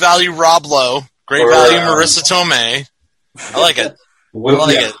 That's great value, Rob Lowe. Great value, Marissa Tomei. I like it.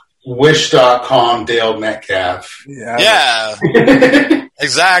 It. Wish.com, Dale Metcalf. Yeah.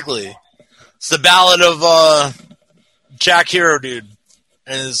 Exactly. It's the ballad of Jack Hero Dude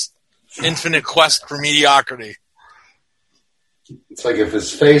and his infinite quest for mediocrity. It's like if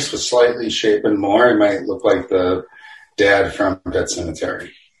his face was slightly shapen more, it might look like the dad from Pet Sematary.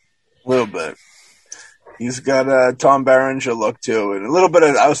 A little bit. He's got a Tom Berenger look too, and a little bit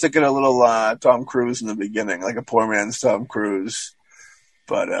of. I was thinking a little Tom Cruise in the beginning, like a poor man's Tom Cruise.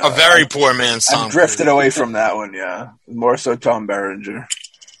 But a very poor man's Tom. I drifted away from that one. Yeah, more so Tom Berenger.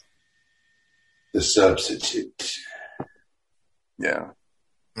 The Substitute. Yeah.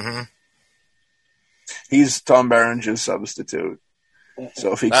 Mm-hmm. He's Tom Berenger's substitute.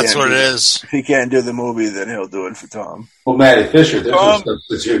 So if he That's what it is. If he can't do the movie, then he'll do it for Tom. Well, Matty Fisher, there's no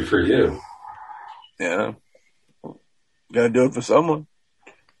substitute for you. Yeah. Gotta do it for someone.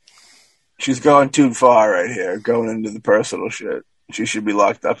 She's going too far right here, going into the personal shit. She should be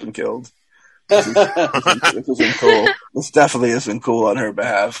locked up and killed. This isn't cool. This definitely isn't cool on her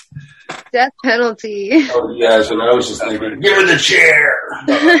behalf. Death penalty. Oh, yeah, so I was just thinking, give her the chair.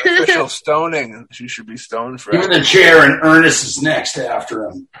 Official stoning. She should be stoned for Give her the chair, and Ernest is next after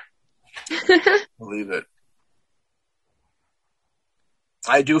him. Believe it.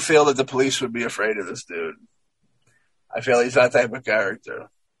 I do feel that the police would be afraid of this dude. I feel he's that type of character.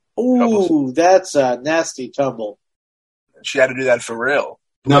 Ooh, that's a nasty tumble. She had to do that for real.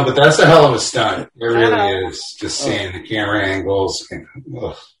 No, but that's a hell of a stunt. It really is. Just seeing the camera angles.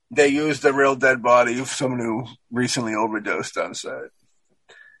 They used a real dead body of someone who recently overdosed on set.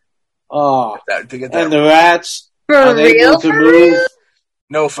 Oh, to get that and the rats For real? to For move. real?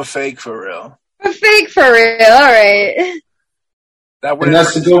 No, for fake, for real. For fake, for real. All right. And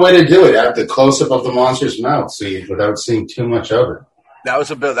that's a good way to do it. Have the close up of the monster's mouth, without seeing too much of it. That was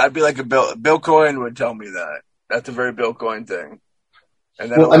a Bill. That'd be like a Bill. Bill Coyne would tell me that. That's a very Bill Coyne thing. And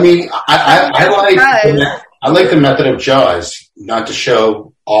then well, I mean, I like the method of Jaws, not to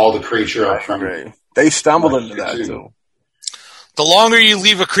show all the creature up front. They stumbled into that too. The longer you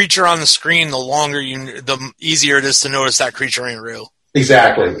leave a creature on the screen, the easier it is to notice that creature ain't real.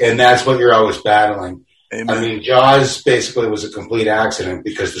 Exactly, and that's what you're always battling. Amen. I mean, Jaws basically was a complete accident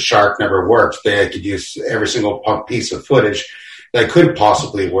because the shark never worked. They had to use every single piece of footage that could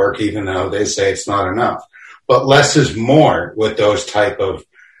possibly work, even though they say it's not enough. But less is more with those type of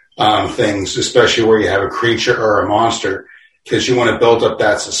things, especially where you have a creature or a monster, because you want to build up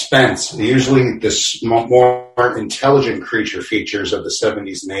that suspense. Usually the more intelligent creature features of the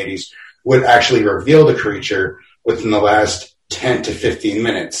 70s and 80s would actually reveal the creature within the last 10 to 15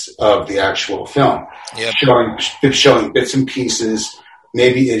 minutes of the actual film. Yep. Showing bits and pieces.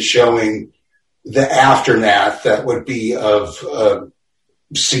 Maybe it's showing the aftermath that would be of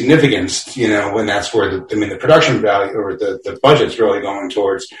significance, and that's where the production value or the budget's really going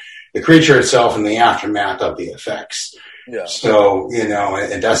towards the creature itself and the aftermath of the effects. Yeah. So,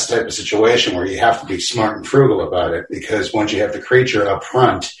 and that's the type of situation where you have to be smart and frugal about it, because once you have the creature up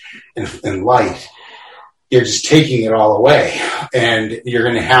front and light, you're just taking it all away, and you're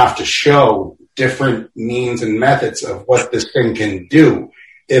going to have to show different means and methods of what this thing can do,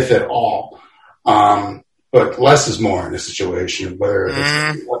 if at all. But less is more in a situation, whether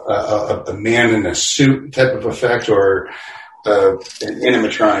it's a man in a suit type of effect or an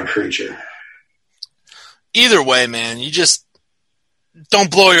animatronic creature. Either way, man, you just don't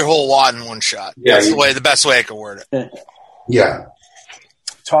blow your whole wad in one shot. Yeah, That's the best way I can word it. Yeah.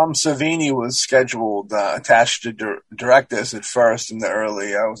 Tom Savini was scheduled attached to direct this at first in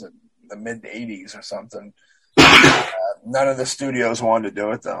the mid 80s or something. None of the studios wanted to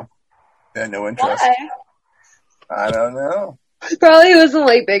do it though. They had no interest. Why? I don't know. Probably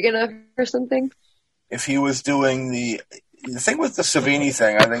wasn't big enough or something. If he was doing the thing with the Savini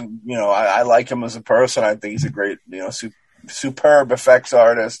thing, I think I like him as a person. I think he's a great superb effects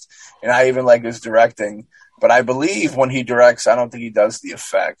artist, and I even like his directing. But I believe when he directs, I don't think he does the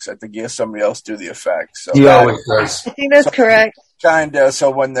effects. I think he has somebody else do the effects. So he always does. I think that's correct. Kinda.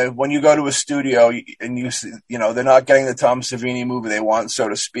 So when you go to a studio and they're not getting the Tom Savini movie they want, so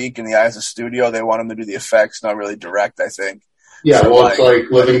to speak, in the eyes of the studio, they want him to do the effects, not really direct, I think. Yeah, so it's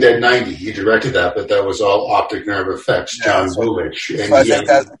like Living Dead 90. He directed that, but that was all optic nerve effects. John Bovich. So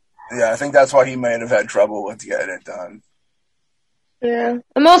I think that's why he may have had trouble with getting it done. Yeah,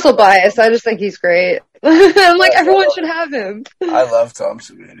 I'm also biased. I just think he's great. I'm like, everyone should have him. I love Tom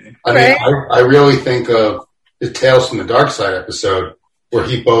Savini. I mean, I really think of the Tales from the Dark Side episode where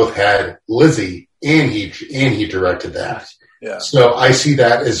he both had Lizzie and he directed that. Yeah. So I see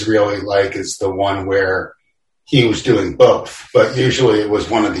that as really like as the one where he was doing both, but usually it was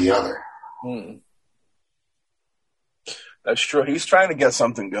one or the other. That's true. He's trying to get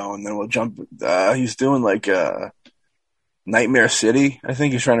something going. Then we'll jump. He's doing like Nightmare City. I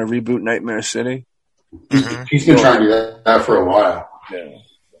think he's trying to reboot Nightmare City. He's been trying to do that for a while. Yeah.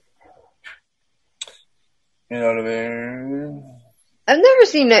 You know what I mean? I've never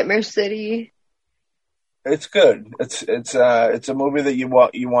seen Nightmare City. It's good. It's a movie that you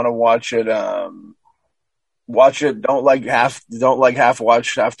want to watch it. Watch it. Don't half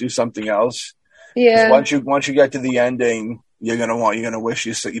watch. Half do something else. Yeah. Once you get to the ending, you're gonna wish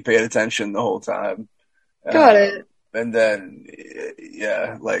you paid attention the whole time. Got it. And then,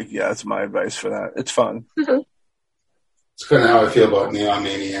 that's my advice for that. It's fun. It's kind of how I feel about Neon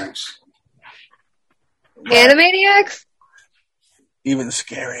Maniacs. Animaniacs? Even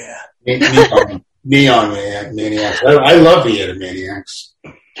scarier. Neon Maniacs. I love the Animaniacs.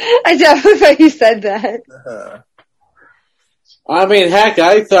 I definitely thought you said that. I mean, heck,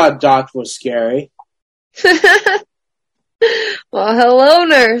 I thought Doc was scary. Well, hello,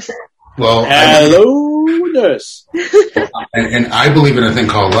 nurse. Well, hello, nurse. And I believe in a thing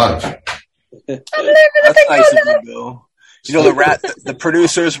called love. I believe in a thing Nice called of you, Bill. You know, the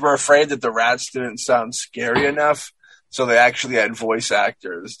producers were afraid that the rats didn't sound scary enough, so they actually had voice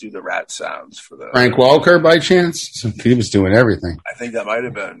actors do the rat sounds for the Frank Welker, by chance? He was doing everything. I think that might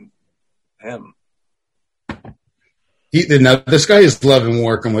have been him. Now, this guy is loving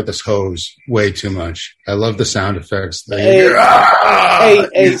working with this hose way too much. I love the sound effects.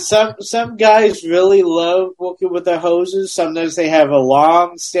 Hey, some guys really love working with their hoses. Sometimes they have a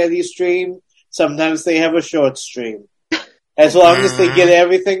long, steady stream. Sometimes they have a short stream. As long as they get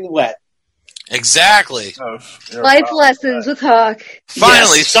everything wet. Exactly. Life lessons with Hawk.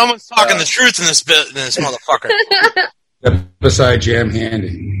 Finally, someone's talking the truth in this motherfucker. Beside Jam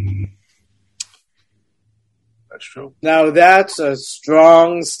Handy. That's true. Now that's a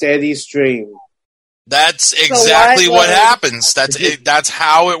strong, steady stream. That's exactly what happens. That's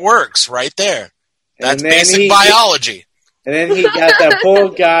how it works right there. That's basic biology. And then he got that poor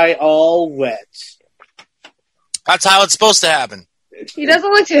guy all wet. That's how it's supposed to happen. He doesn't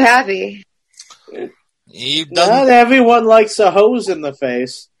look too happy. Not everyone likes a hose in the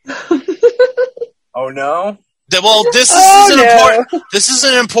face. Oh, no? Well, this is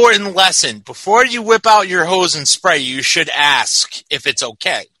an important lesson. Before you whip out your hose and spray, you should ask if it's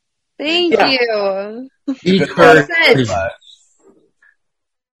okay. Thank you.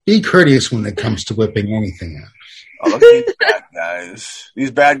 Be courteous when it comes to whipping anything out. Oh, look at these bad guys.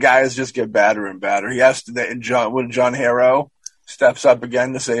 These bad guys just get badder and badder. He has to. John Harrow steps up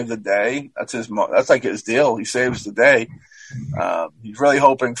again to save the day. That's like his deal. He saves the day. He's really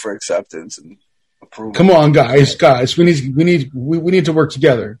hoping for acceptance and approval. Come on, guys! We need to work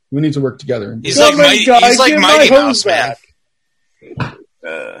together. We need to work together. He's like Mighty Mouse, man.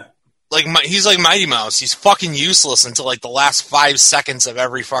 He's like Mighty Mouse. He's fucking useless until like the last 5 seconds of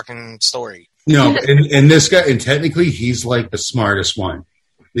every fucking story. No, and this guy, and technically he's like the smartest one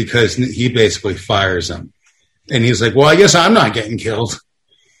because he basically fires him. And he's like, well, I guess I'm not getting killed.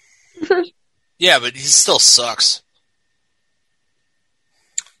 Yeah, but he still sucks.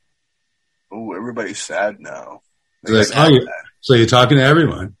 Oh, everybody's sad now. Like, so you're talking to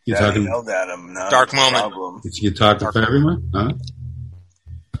everyone? You're talking. Yelled at him. No, dark moment. You talk to everyone? Huh?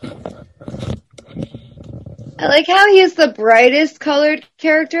 I like how he is the brightest colored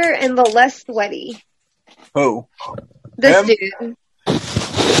character and the less sweaty. Who? This dude.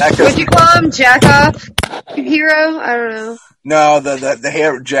 Would you call him Jack-Off Hero? I don't know. No, the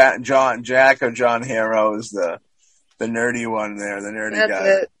hair Jack or John Harrow is the nerdy one there, the nerdy guy.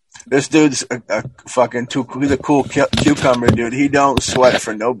 It. This dude's a fucking he's a cool cucumber dude. He don't sweat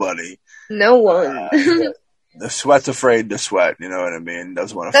for nobody. No one. The sweat's afraid to sweat, you know what I mean?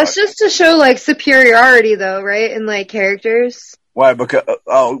 Doesn't want to. That's just to show like superiority, though, right? In like characters. Why? Because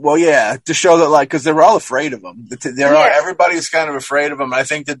to show that because they're all afraid of him. Everybody's kind of afraid of him. I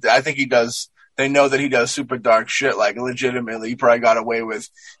think he does. They know that he does super dark shit. Like legitimately, he probably got away with.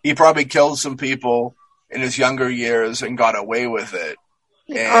 He probably killed some people in his younger years and got away with it.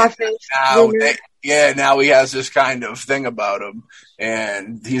 And now he has this kind of thing about him,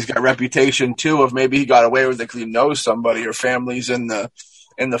 and he's got a reputation too of maybe he got away with it because he knows somebody or family's in the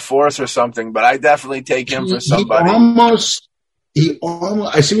force or something. But I definitely take him for somebody. I see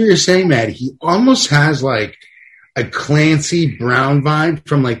what you're saying, Matt. He almost has like a Clancy Brown vibe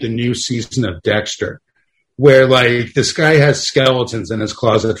from like the new season of Dexter, where like this guy has skeletons in his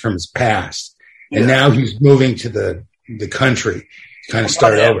closet from his past, and now he's moving to the country. He's kind of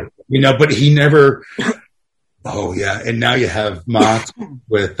start over. But he never. Oh yeah, and now you have Mott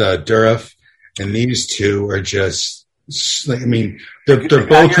with Durif, and these two are just. They're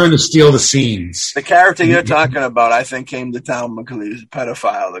both trying to steal the scenes. The character you're talking about, I think, came to town because he's a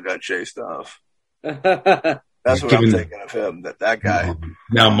pedophile that got chased off. That's what I'm thinking of him. That guy.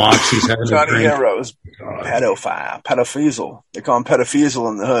 Now Moxie's having Johnny Hero's pedophile. They call him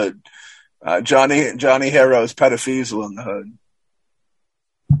pedophile in the hood. Johnny Hero's pedophile in the hood.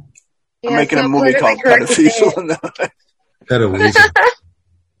 I'm making a movie called Pedophile in the Hood. Pedoweasel.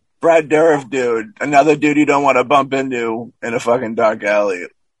 Brad Dourif, dude. Another dude you don't want to bump into in a fucking dark alley.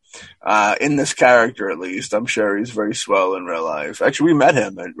 In this character, at least. I'm sure he's very swell in real life. Actually, we met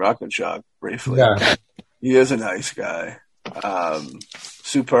him at Rock and Shock briefly. Yeah. He is a nice guy.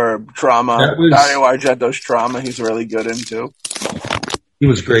 Superb. Trauma. Dario Argento's Trauma, he's really good in, too. He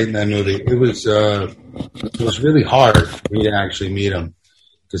was great in that movie. It was really hard for me to actually meet him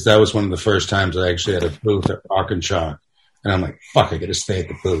because that was one of the first times I actually had a booth at Rock and Shock. And I'm like, fuck, I got to stay at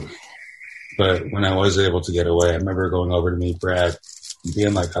the booth. But when I was able to get away, I remember going over to meet Brad and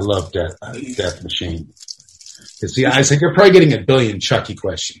being like, I love Death Machine. Because I said, you're probably getting a billion Chucky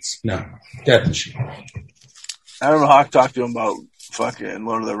questions. No, Death Machine. I remember Hawk talked to him about fucking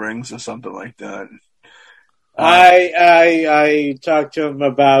Lord of the Rings or something like that. I talked to him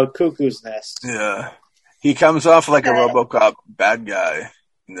about Cuckoo's Nest. Yeah. He comes off like a RoboCop bad guy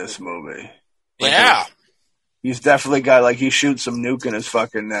in this movie. Yeah. He's definitely got, like, he shoots some nuke in his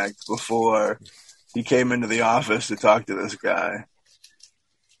fucking neck before he came into the office to talk to this guy.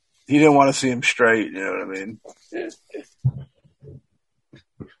 He didn't want to see him straight, you know what I mean?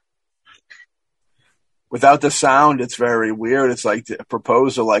 Without the sound, it's very weird. It's like a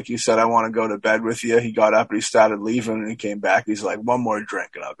proposal, like you said, I want to go to bed with you. He got up and he started leaving and he came back. He's like, one more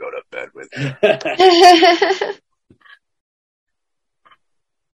drink and I'll go to bed with you.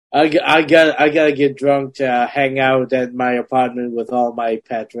 I gotta get drunk to hang out at my apartment with all my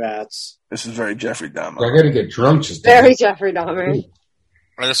pet rats. This is very Jeffrey Dahmer. I gotta get drunk. Very Jeffrey Dahmer.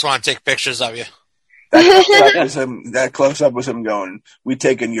 I just want to take pictures of you. That close up was him going, "We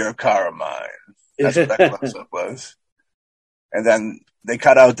taking your car of mine." That's what that close up was. And then they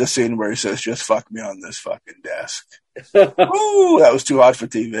cut out the scene where he says, "Just fuck me on this fucking desk." Ooh, that was too hot for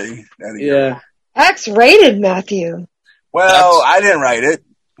TV. Yeah. X-rated, Matthew. Well, I didn't write it.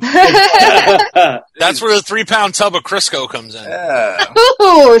 That's where the 3-pound tub of Crisco comes in. Yeah.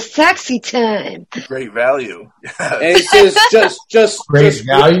 Oh, sexy time. Great value. And it says just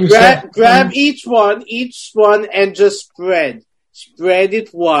value. Grab each one, and just spread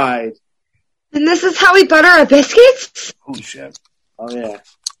it wide. And this is how we butter our biscuits? Holy shit. Oh yeah.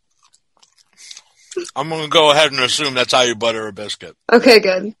 I'm going to go ahead and assume that's how you butter a biscuit. Okay,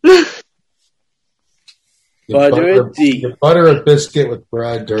 good. You butter a biscuit with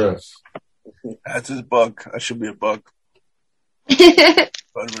Brad Dourif. That's his book. That should be a book.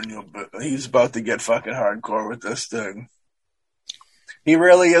 He's about to get fucking hardcore with this thing. He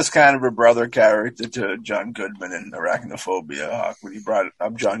really is kind of a brother character to John Goodman in Arachnophobia, Hawk, when he brought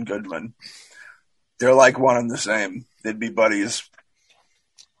up John Goodman. They're like one and the same. They'd be buddies.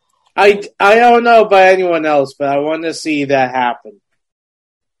 I don't know about anyone else, but I want to see that happen.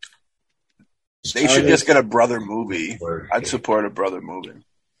 They should just get a brother movie. I'd support a brother movie.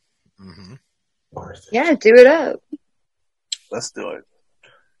 Mm-hmm. Yeah, do it up. Let's do it.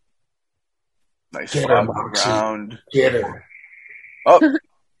 Nice Get fog her, around. Get her. Oh.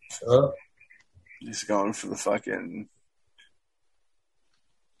 He's going for the fucking...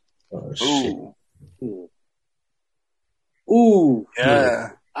 Oh, shit. Ooh. Yeah.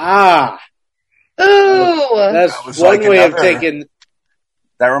 Ah. Ooh. That's one like way of taking...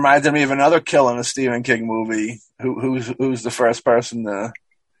 That reminded me of another kill in a Stephen King movie. Who's the first person to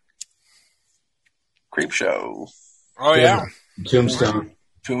Creep Show? Oh, yeah.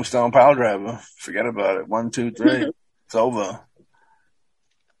 Tombstone Pile Driver. Forget about it. 1, 2, 3. It's over.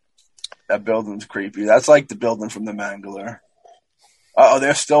 That building's creepy. That's like the building from the Mangler. Oh,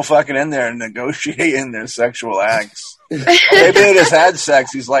 they're still fucking in there negotiating their sexual acts. Maybe they just had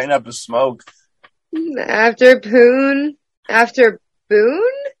sex. He's lighting up his smoke. After Boone?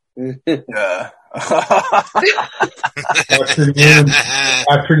 Yeah.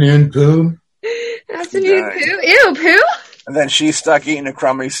 Afternoon Boone. Afternoon Poo? Ew, Poo? And then she's stuck eating a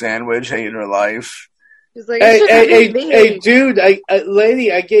crummy sandwich, hating her life. She's like, hey, dude,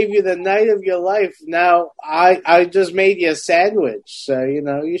 lady, I gave you the night of your life. Now I just made you a sandwich, so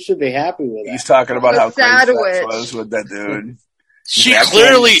you should be happy with it. He's talking about how great sex sandwich was with that dude. She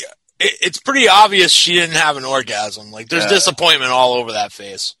clearly, it's pretty obvious she didn't have an orgasm. Like, there's disappointment all over that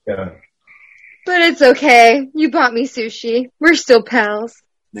face. Yeah. But it's okay. You bought me sushi. We're still pals.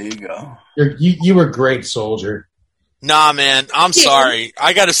 There you go. You were a great soldier. Nah, man, I'm sorry.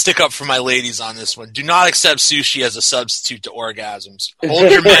 I got to stick up for my ladies on this one. Do not accept sushi as a substitute to orgasms.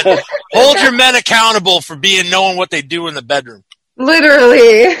 Hold your men accountable for knowing what they do in the bedroom.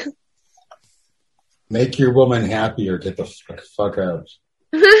 Literally. Make your woman happy or get the fuck out.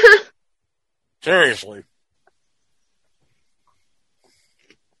 Seriously.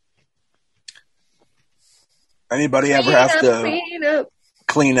 Anybody ever have to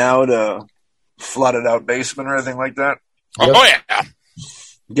clean out a flooded out basement or anything like that? Yep. Oh, yeah.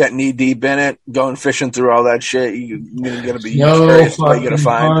 Get knee deep in it, going fishing through all that shit. You're going to be No curious what fucking you're going to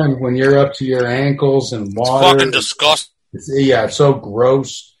find. fun when you're up to your ankles in water. It's fucking disgusting. It's so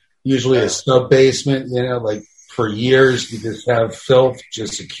gross. Usually a sub basement, like for years you just have filth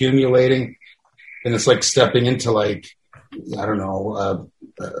just accumulating, and it's like stepping into like I don't know,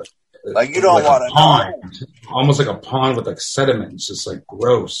 like you don't want to pond, almost like a pond with like sediment. It's just like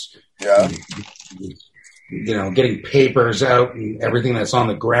gross. Yeah. Getting papers out and everything that's on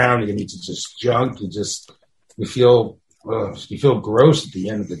the ground, you need to just junk. You feel gross at the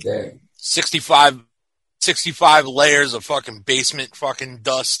end of the day. 65 layers of fucking basement fucking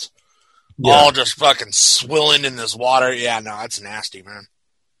dust. Yeah. All just fucking swilling in this water. Yeah, no, it's nasty, man.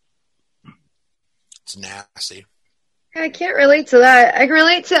 It's nasty. I can't relate to that. I can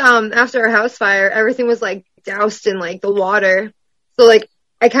relate to after a house fire, everything was like doused in like the water. So like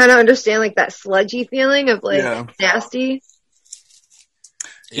I kind of understand like that sludgy feeling of like nasty.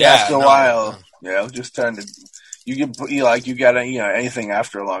 Yeah, after a while, it'll just turn to anything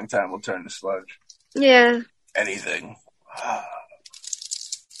after a long time will turn to sludge. Yeah. Anything.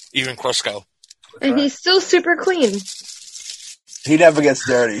 Even Crisco. And he's still super clean. He never gets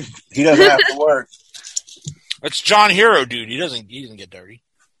dirty. He doesn't have to work. It's John Hero, dude. He doesn't get dirty.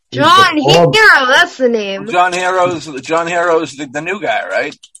 John Hero, that's the name. John Hero's the new guy,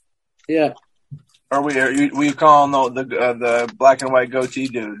 right? Yeah. Or we call him the black and white goatee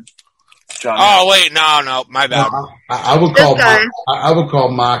dude. John. Oh wait, no, my bad. I would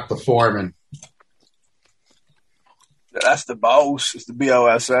call Mark the foreman. That's the boss. It's the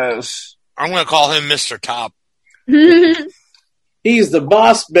BOSS. I'm gonna call him Mr. Top. He's the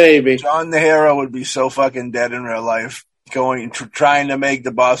boss, baby. John the Hero would be so fucking dead in real life. Trying to make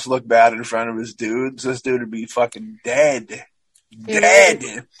the boss look bad in front of his dudes. This dude would be fucking dead.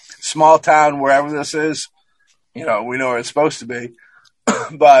 Dead. Small town, wherever this is. We know where it's supposed to be.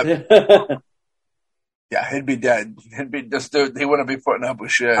 But, yeah, he'd be dead. He'd be this dude. He wouldn't be putting up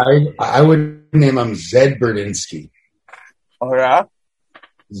with shit. I would name him Zed Berdinsky. Oh, yeah?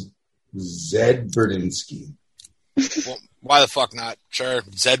 Zed Berdinsky. Well, why the fuck not? Sure,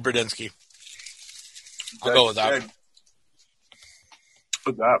 Zed Berdinsky. I'll go with that.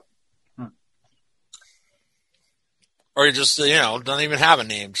 With that. Or you just, don't even have a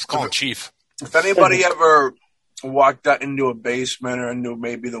name. Just call him Chief. If anybody ever walked out into a basement or into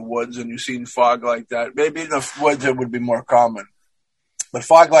maybe the woods and you've seen fog like that, maybe in the woods it would be more common. But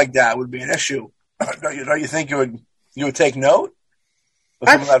fog like that would be an issue. Don't you think you would take note?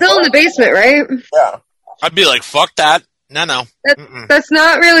 That's still in the basement, right? Yeah. I'd be like, fuck that. No. That's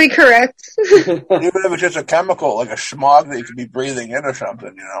not really correct. Even if it's just a chemical, like a smog that you could be breathing in or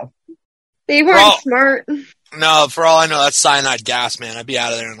something, They weren't smart. No, for all I know, that's cyanide gas, man. I'd be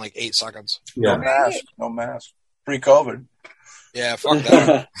out of there in like 8 seconds. Yeah. No mask. Pre-COVID. Yeah, fuck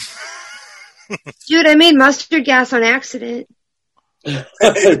that. Dude, I made mustard gas on accident. Hey,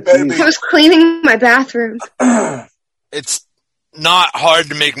 I was cleaning my bathroom. It's not hard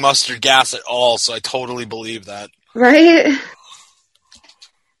to make mustard gas at all, so I totally believe that. Right?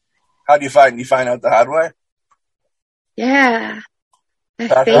 How do you find out the hard way? Yeah. I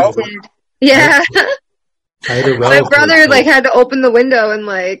Back out? fainted. Yeah. My brother had to open the window and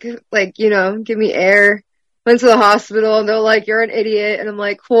give me air. Went to the hospital and they're like, "You're an idiot," and I'm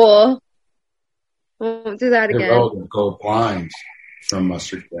like, "Cool, won't do that again." They're go blind from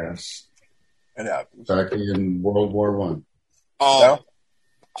mustard gas. It happens. Back in World War One. A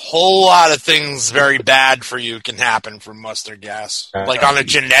whole lot of things very bad for you can happen from mustard gas, like on a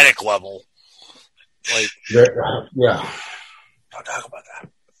genetic level. Yeah. Don't talk about that.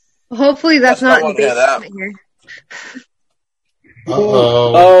 Hopefully that's not in the basement here.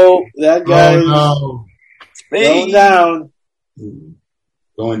 Uh-oh. Oh, that guy's no. going down.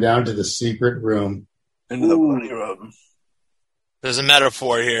 Going down to the secret room. Into the bloody room. There's a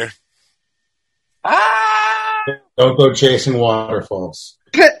metaphor here. Don't go chasing waterfalls.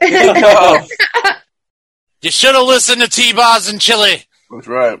 You should have listened to T-Boz and Chili. That's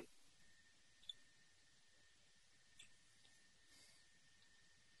right.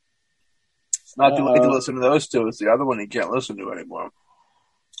 Not too late to listen to those two. It's the other one he can't listen to anymore.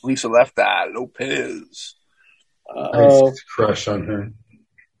 Lisa Left Eye Lopez. Nice crush on her.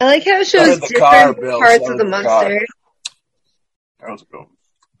 I like how it shows different parts of the monster. That was good.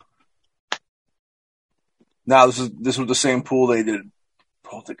 Now this was the same pool they did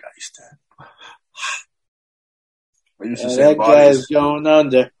Poltergeist in. I used to say that guy's going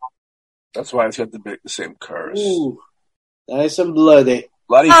under. That's why it's got the same curse. Ooh, nice and bloody.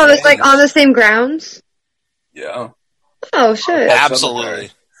 It's like on the same grounds? Yeah. Oh, shit. Absolutely.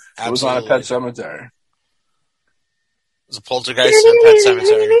 It was on a Pet Cemetery. It was a Poltergeist in a Pet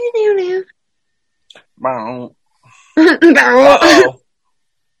Cemetery. Uh-oh.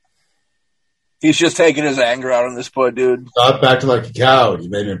 He's just taking his anger out on this poor dude. Stop acting like a coward. You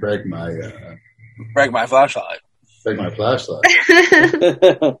made me break my flashlight. Break my flashlight. You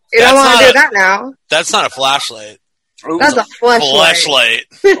don't want to do that now. That's not a flashlight. That's a flashlight.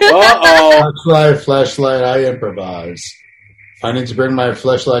 Uh-oh. Flashlight, I improvise. If I need to bring my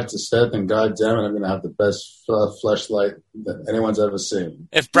flashlight to set, then goddamn it, I'm going to have the best flashlight that anyone's ever seen.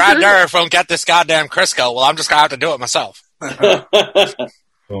 If Brad Dourif won't get this goddamn Crisco, well, I'm just going to have to do it myself. I'm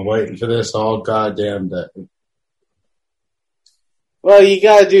waiting for this all goddamn day. Well, you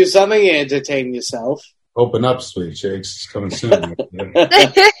got to do something to entertain yourself. Open up, sweet cheeks. It's coming soon.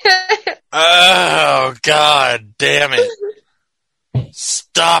 Oh, God damn it.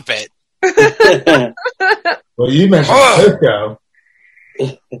 Stop it. Well, you mentioned Crisco.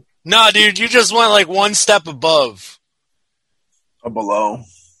 No, dude, you just went like one step above. Or below.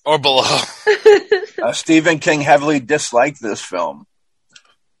 Stephen King heavily disliked this film.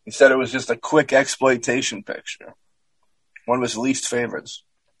 He said it was just a quick exploitation picture. One of his least favorites.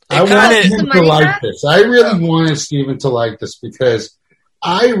 I want him to like this. I really wanted Stephen to like this because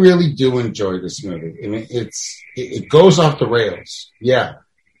I really do enjoy this movie. I mean, it goes off the rails, yeah,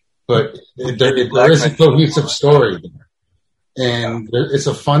 but there is a cohesive story there, and it's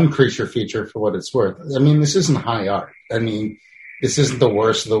a fun creature feature for what it's worth. I mean, this isn't high art. I mean, this isn't the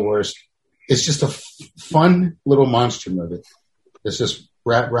worst of the worst. It's just a fun little monster movie. It's just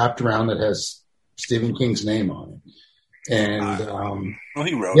wrapped around that has Stephen King's name on it. And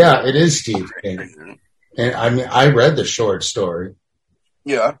he wrote it. It is Steve King. And I mean, I read the short story.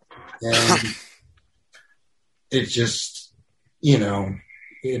 Yeah. And it just,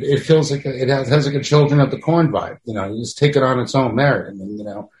 it feels like it has like a Children of the Corn vibe. You just take it on its own merit. I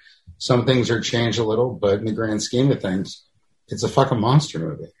mean, some things are changed a little, but in the grand scheme of things, it's a fucking monster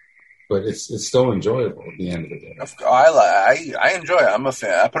movie. But it's still enjoyable at the end of the day. I enjoy it. I'm a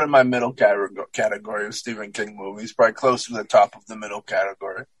fan. I put it in my middle category of Stephen King movies, probably close to the top of the middle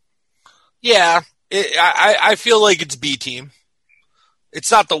category. Yeah, I feel like it's B team.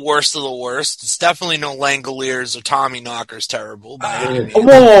 It's not the worst of the worst. It's definitely no Langoliers or Tommy Knockers terrible. Whoa,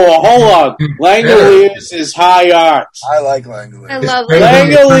 hold on. Langoliers is high art. I like Langoliers. I love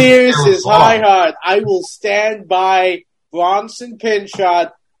Langoliers is high art. I will stand by Bronson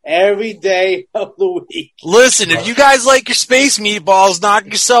Pinchot every day of the week. Listen, if you guys like your space meatballs, knock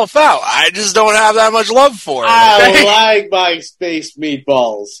yourself out. I just don't have that much love for it. I like my space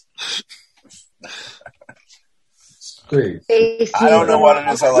meatballs. Great. I don't know what it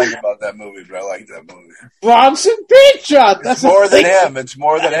is I like about that movie, but I like that movie. Bronson Pinchot! It's more than him. It's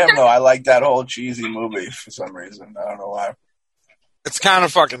more than him, though. I like that whole cheesy movie for some reason. I don't know why. It's kind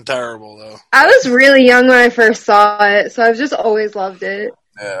of fucking terrible, though. I was really young when I first saw it, so I've just always loved it.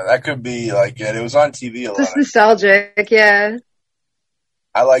 Yeah, that could be like it. It was on TV a lot. Just nostalgic, yeah.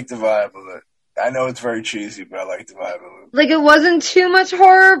 I like the vibe of it. I know it's very cheesy, but I like the vibe of it. Like, it wasn't too much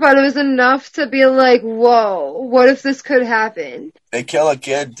horror, but it was enough to be like, whoa, what if this could happen? They kill a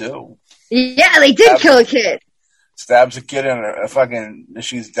kid, too. Yeah, they did kill a kid. Stabs a kid in a fucking...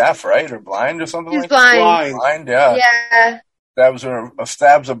 She's deaf, right? Or blind or something She's like that? blind. Yeah. Yeah.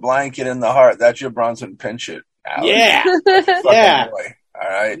 Stabs a blind kid in the heart. That's your Bronson Pinchot. Yeah. Yeah. Boy. All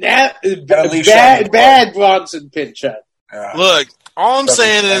right. Bad Bronson Pinchot. Yeah. Look, all I'm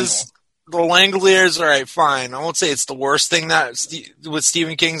saying is the Langoliers, all right, fine. I won't say it's the worst thing that with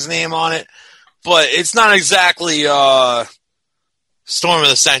Stephen King's name on it, but it's not exactly Storm of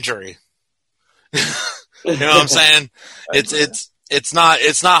the Century. You know what I'm saying? It's not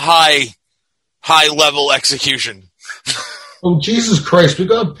high level execution. Oh, Jesus Christ, we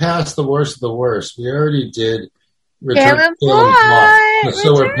got past the worst of the worst. We already did Return to Salem's Lot.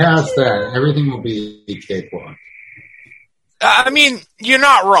 So we're past that. Everything will be a cakewalk. I mean, you're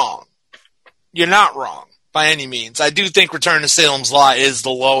not wrong. You're not wrong by any means. I do think Return to Salem's Lot is the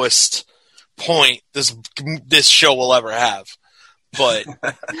lowest point this show will ever have. But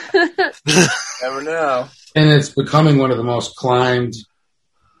never know. And it's becoming one of the most climbed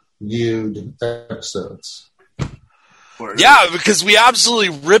viewed episodes. Yeah, because we absolutely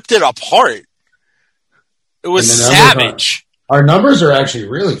ripped it apart. It was savage. Our numbers are actually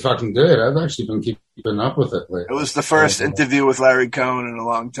really fucking good. I've actually been keeping up with it lately. It was the first interview with Larry Cohen in a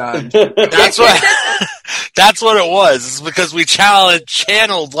long time. That's what. That's what it was. It's because we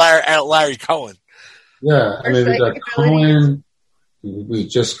channeled Larry Cohen. Yeah, I mean, we got Cohen. We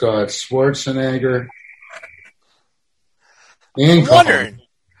just got Schwarzenegger. And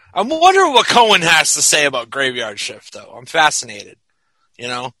I'm wondering what Cohen has to say about Graveyard Shift, though. I'm fascinated. You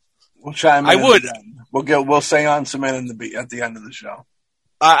know, we'll chime in. I would. We'll say on some in at the end of the show.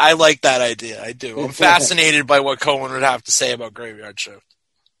 I like that idea. I do. I'm fascinated by what Cohen would have to say about Graveyard Shift.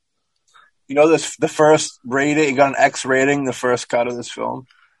 You know, the first rating, it got an X rating, the first cut of this film.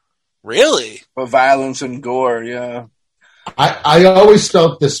 Really? For violence and gore, yeah. I always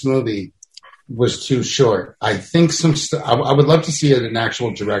felt this movie was too short. I think I would love to see it in an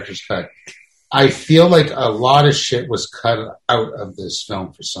actual director's cut. I feel like a lot of shit was cut out of this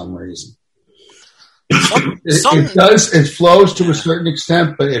film for some reason. It flows to a certain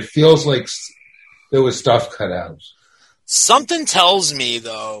extent, but it feels like there was stuff cut out. Something tells me,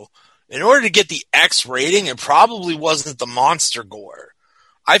 though, in order to get the X rating, it probably wasn't the monster gore.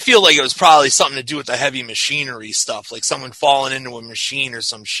 I feel like it was probably something to do with the heavy machinery stuff, like someone falling into a machine or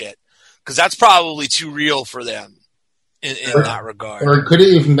some shit. Because that's probably too real for them in that regard. Or it could have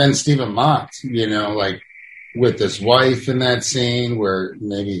even been Stephen Mott, you know, like with his wife in that scene where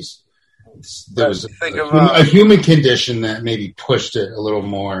maybe there was a human condition that maybe pushed it a little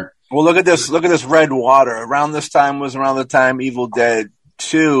more. Well, look at this red water. Around this time was around the time Evil Dead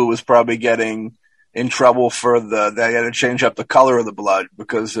 2 was probably getting in trouble for they had to change up the color of the blood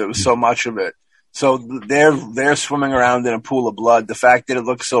because there was so much of it. So they're swimming around in a pool of blood. The fact that it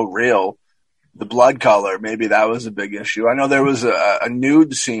looks so real, the blood color, maybe that was a big issue. I know there was a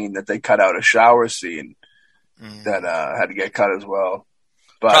nude scene that they cut out, a shower scene that had to get cut as well.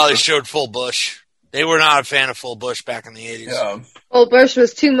 But, probably showed full bush. They were not a fan of full bush back in the 80s. Yeah. Full bush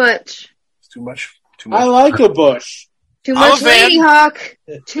was too much. Too much. I like a bush. Too much lady hawk.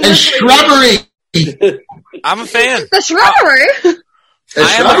 Too and shrubbery. I'm a fan. The shrubbery.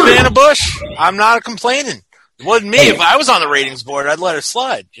 I am a fan of Bush. I'm not complaining. It wasn't me. If I was on the ratings board, I'd let it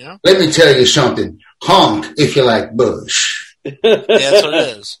slide, you know? Let me tell you something. Honk if you like Bush. Yeah, that's what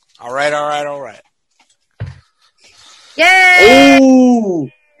it is. All right. Yay! Ooh!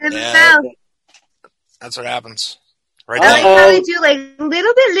 Yeah, that's what happens. Right I like there. how they do like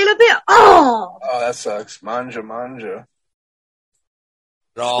little bit. Oh, that sucks. Manja.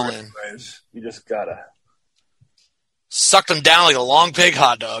 It all in. Anyways, you just gotta suck them down like a long pig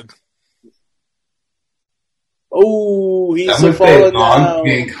hot dog. Oh, he's a falling long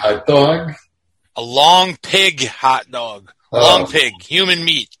pig hot dog. A long pig hot dog. Long pig, human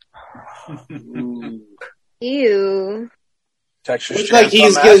meat. ew! Texas. Looks like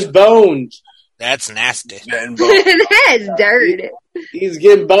he's getting boned. That's nasty. That's dirt. He's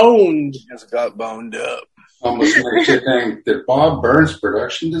getting boned. He just got boned up. Almost makes you think that Bob Burns'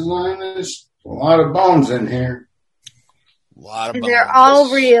 production design is a lot of bones in here. A lot of And bones. they're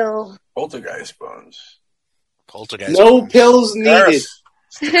all real. Poltergeist bones. Poltergeist. No pills needed.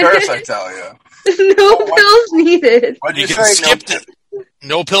 It's the curse, I tell you. No pills needed. What'd You you can say? skip it.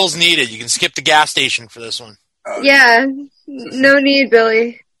 No pills needed. You can skip the gas station for this one. Yeah, no need,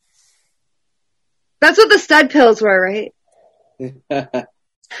 Billy. That's what the stud pills were, right?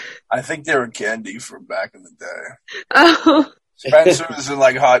 I think they were candy from back in the day. Oh. Spencer was in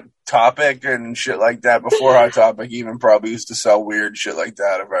like Hot Topic and shit like that before Hot Topic even probably used to sell weird shit like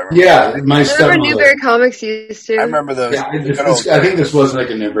that. If I remember. Yeah, my I remember stepmother. Newberry Comics used to. I remember those. Yeah, I think this was like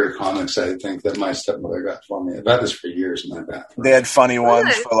a Newberry Comics. I think that my stepmother got for me. I've had this for years in my bathroom. They had funny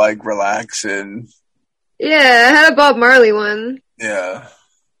ones for like relaxing. Yeah, I had a Bob Marley one. Yeah.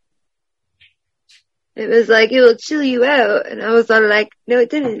 It was like, it will chill you out. And I was all like, no, it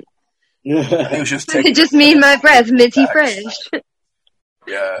didn't. I think it was just It just made my breath minty fresh.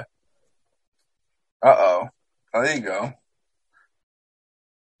 Yeah. Uh-oh. Oh, there you go.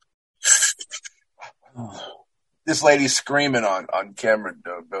 This lady's screaming on camera,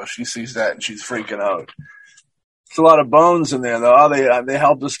 Bill. She sees that and she's freaking out. There's a lot of bones in there, though. Oh, they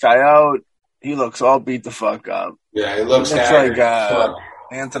helped this guy out. He looks all beat the fuck up. Yeah, it looks like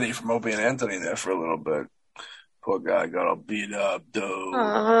Anthony from Opie and Anthony there for a little bit. Poor guy got all beat up, dude.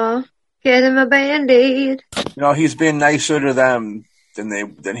 Aw, get him a Band-Aid. You know, he's being nicer to them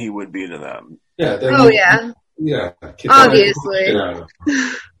than he would be to them. Yeah. Yeah. Yeah. Obviously.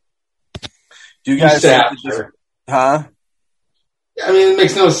 Do you guys huh? I mean, it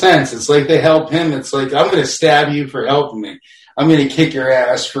makes no sense. It's like they help him. It's like, I'm going to stab you for helping me. I'm going to kick your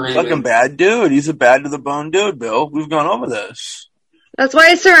ass for even. Fucking bad dude. He's a bad to the bone dude, Bill. We've gone over this. That's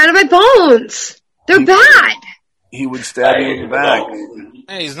why it's surrounded by bones. They're bad. He would stab you in the back.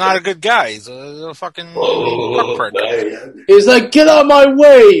 Hey, he's not a good guy. He's a fucking fuck prick. He's like, get out of my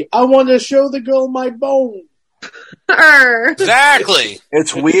way. I want to show the girl my bone. Exactly.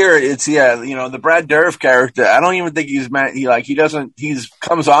 It's weird. It's the Brad Dourif character. I don't even think he's mad. He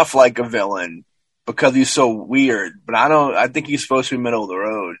comes off like a villain because he's so weird. But I think he's supposed to be middle of the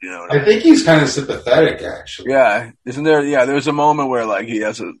road. You know. I think he's kind of sympathetic, actually. Yeah, isn't there? Yeah, there's a moment where like he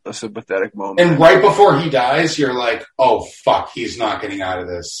has a sympathetic moment, and right before he dies, you're like, "Oh fuck, he's not getting out of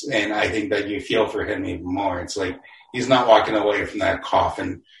this." And I think that you feel for him even more. It's like he's not walking away from that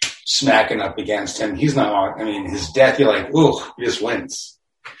coffin, smacking up against him. He's not walking. I mean, his death. You're like, "Ooh," he just wins.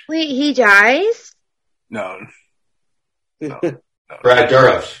 Wait, he dies? No. Brad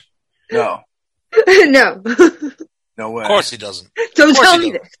Dourif. No. No. No way. Of course he doesn't. Don't tell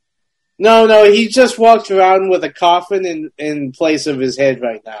me this. No, he just walks around with a coffin in place of his head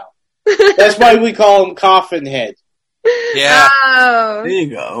right now. That's why we call him Coffin Head. Yeah. Oh. There you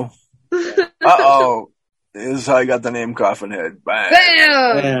go. Uh-oh. This is how I got the name Coffin Head. Bang.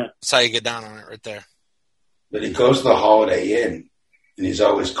 Bam! Yeah. That's how you get down on it right there. But he goes to the Holiday Inn, and he's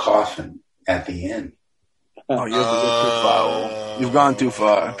always coughing at the inn. Oh, you have to go too far. You've gone too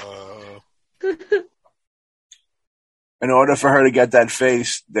far. In order for her to get that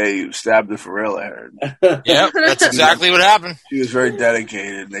face, they stabbed her for real, I heard. Yep, that's exactly what happened. She was very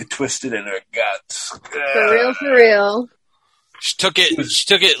dedicated. They twisted in her guts. For real. She took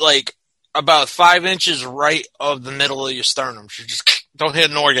it like about 5 inches right of the middle of your sternum. She just don't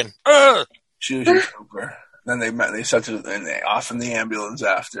hit an organ. She was a trooper. Then they sent her and they off in the ambulance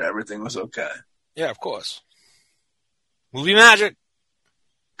after. Everything was okay. Yeah, of course. Movie magic.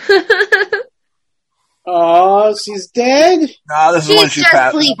 Oh, she's dead? Nah, this is when she just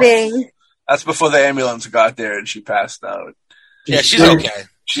passed. sleeping. That's before the ambulance got there and she passed out. Yeah, she's okay.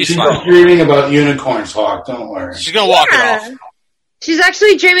 She's fine. dreaming about unicorns, Hawk. Don't worry. She's gonna walk it off. She's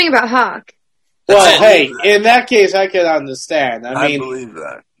actually dreaming about Hawk. Well, hey, in that case, I can understand. I mean, believe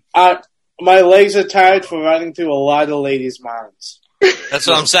that. My legs are tired for running through a lot of ladies' minds. That's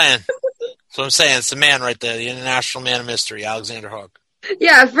what I'm saying. That's what I'm saying. It's the man right there, the international man of mystery, Alexander Hawk.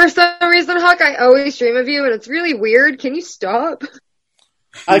 Yeah, for some reason, Hawk, I always dream of you, and it's really weird. Can you stop?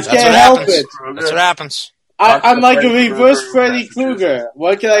 I That's can't what help happens. it. That's what happens. I'm like a reverse Freddy Krueger.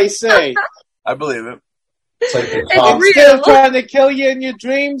 What can I say? I believe it. It's like the It's top. Instead of trying to kill you in your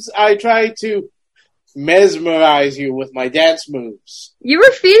dreams, I try to mesmerize you with my dance moves. You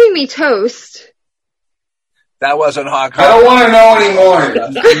were feeding me toast. That wasn't Hawk. I don't want to know anymore.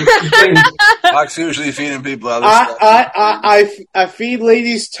 Hawk's usually feeding people other stuff. I feed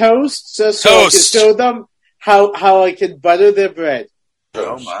ladies toast so I can show them how I can butter their bread.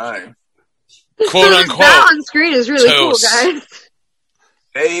 Oh my. Quote unquote. That on screen is really Toast. cool, guys.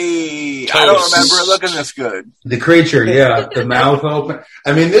 Hey, Toast. I don't remember it looking this good. The creature, yeah, the mouth open.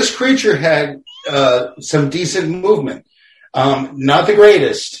 I mean, this creature had some decent movement. Not the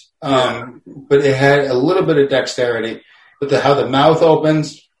greatest, but it had a little bit of dexterity. But how the mouth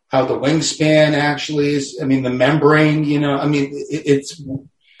opens, how the wingspan actually is. I mean, the membrane. I mean, it's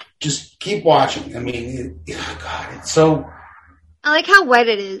just keep watching. I mean, God, it's so. I like how wet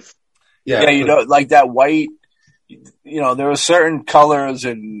it is. Yeah, like that white. There were certain colors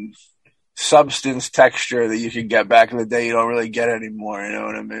and substance texture that you could get back in the day. You don't really get anymore. You know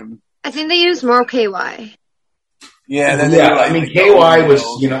what I mean? I think they use more KY. Yeah, I mean, KY was,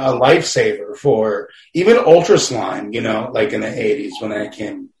 a lifesaver for even Ultra Slime, like in the 80s when that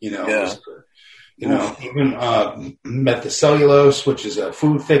came, even methacellulose, which is a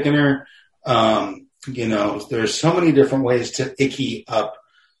food thickener. There's so many different ways to icky up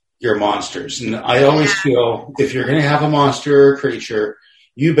your monsters. And I always feel if you're going to have a monster or a creature,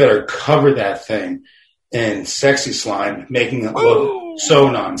 you better cover that thing in sexy slime, making it look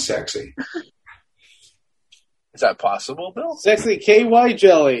so non-sexy. Is that possible, Bill? Sexy KY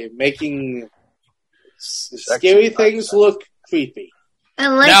jelly, making scary things look creepy.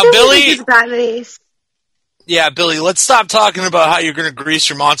 And like Now, Billy- that face. Yeah, Billy, let's stop talking about how you're going to grease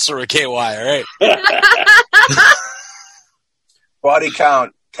your monster with KY, all right? Body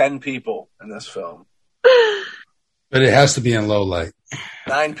count, 10 people in this film. But it has to be in low light.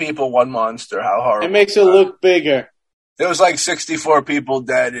 9 people, 1 monster. How horrible. It makes it look bigger. There was like 64 people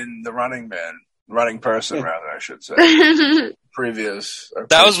dead in the running person, rather, I should say. Previous.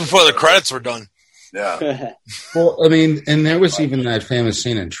 That was before the credits were done. Yeah. Well, I mean, and there was even that famous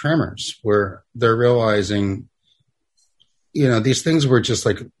scene in Tremors where they're realizing, these things were just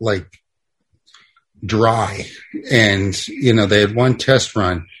like dry. And, they had one test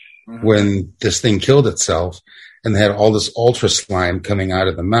run when this thing killed itself, and they had all this ultra slime coming out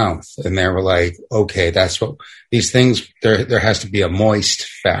of the mouth. And they were like, okay, that's what these things, there has to be a moist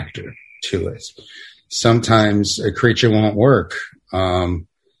factor to it. Sometimes a creature won't work.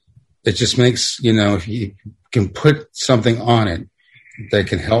 It just makes, if you can put something on it that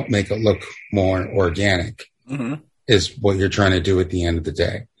can help make it look more organic, is what you're trying to do at the end of the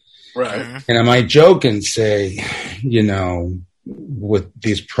day. Right. And I might joke and say, with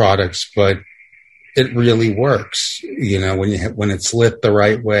these products, but it really works, when it's lit the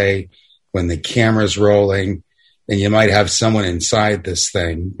right way, when the camera's rolling, and you might have someone inside this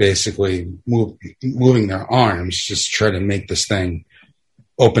thing basically moving their arms, just try to make this thing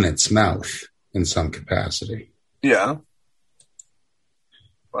open its mouth in some capacity. Yeah.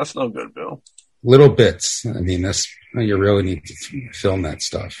 That's no good, Bill. Little bits. I mean, you really need to film that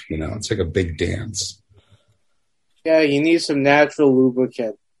stuff. It's like a big dance. Yeah, you need some natural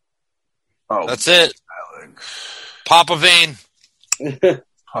lubricant. Oh, that's it. Pop a vein.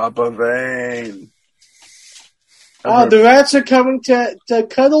 Pop a vein. Oh, the rats are coming to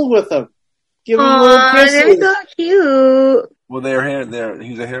cuddle with them. Give them little kisses. They're so cute. Well, they're here.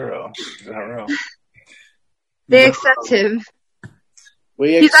 He's a hero. He's a hero. They accept him.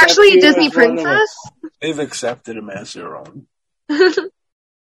 He's actually a Disney princess? They've accepted him as their own.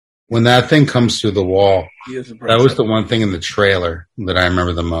 When that thing comes through the wall, that was the one thing in the trailer that I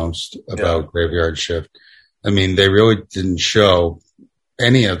remember the most about Graveyard Shift. I mean, they really didn't show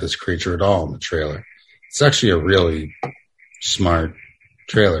any of this creature at all in the trailer. It's actually a really smart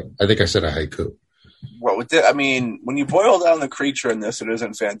trailer. I think I said a haiku. Well, when you boil down the creature in this, it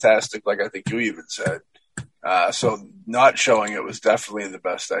isn't fantastic, like I think you even said. So not showing it was definitely the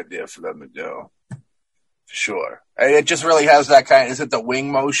best idea for them to do. For sure. It just really has that is it the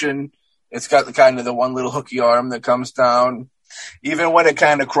wing motion? It's got the one little hooky arm that comes down. Even when it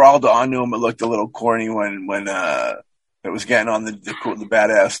kind of crawled onto him, it looked a little corny when it was getting on the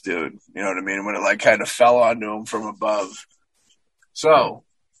badass dude. You know what I mean? When it kind of fell onto him from above. So,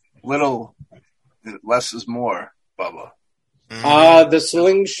 less is more, Bubba. The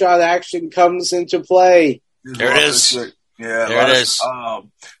slingshot action comes into play. There it is. Yeah, there it is.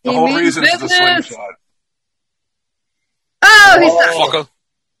 The whole reason is the slingshot. Oh,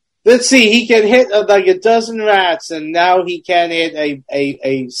 Let's see. He can hit like a dozen rats, and now he can hit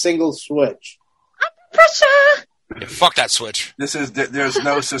a single switch. Pressure. Yeah, fuck that switch. There's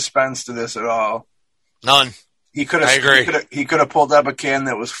no suspense to this at all. None. I agree. He could have pulled up a can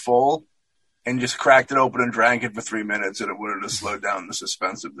that was full and just cracked it open and drank it for 3 minutes, and it would have slowed down the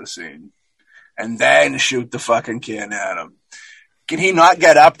suspense of the scene. And then shoot the fucking can at him. Can he not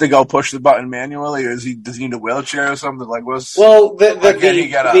get up to go push the button manually, or does he need a wheelchair or something? The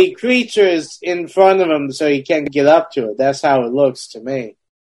creature is in front of him, so he can't get up to it. That's how it looks to me.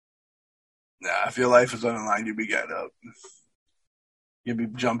 Nah, if your life is on the line, you'd be getting up. You'd be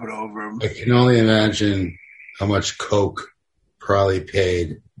jumping over him. I can only imagine how much Coke probably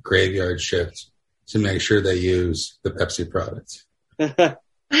paid Graveyard Shift to make sure they use the Pepsi products.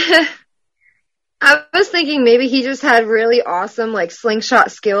 I was thinking maybe he just had really awesome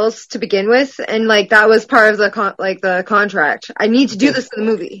slingshot skills to begin with, and that was part of the contract. I need to do this in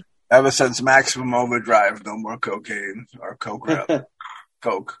the movie. Ever since Maximum Overdrive, no more cocaine or coke rap.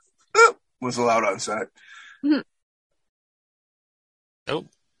 Coke was allowed on set. Nope.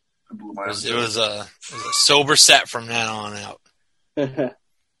 It was a sober set from now on out.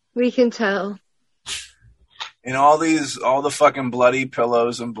 We can tell. And all the fucking bloody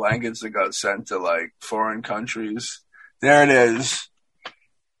pillows and blankets that got sent to foreign countries. There it is.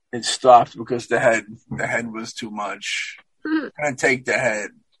 It stopped because the head was too much. Gonna take the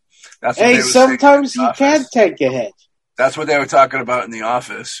head. That's what sometimes you can't take a head. That's what they were talking about in the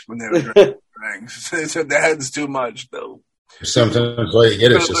office when they were drinking drinks. They said the head's too much, though. Sometimes all you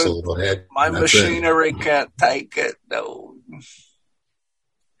get is just a little head. My machinery can't take it, though.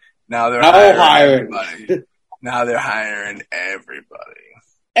 Now they're hiring everybody. Now they're hiring everybody.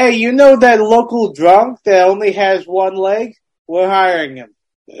 Hey, you know that local drunk that only has one leg? We're hiring him.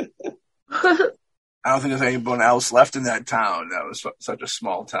 I don't think there's anyone else left in that town. That was such a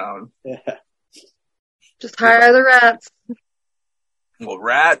small town. Yeah. Just hire the rats. Well,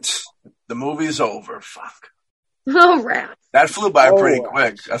 rats, the movie's over. Fuck. Oh, rats. That flew by pretty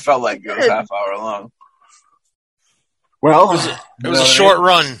quick. I felt like it was half hour long. Well, it was a short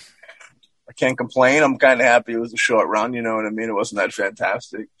run. I can't complain. I'm kind of happy it was a short run. You know what I mean? It wasn't that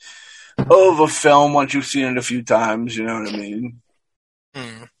fantastic of a film once you've seen it a few times. You know what I mean?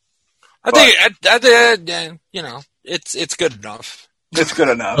 I think, it's good enough. It's good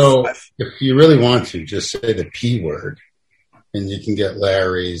enough. So if you really want to, just say the P word, and you can get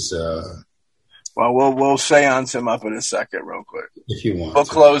Larry's. Well, we'll seance him up in a second, real quick. If you want, we'll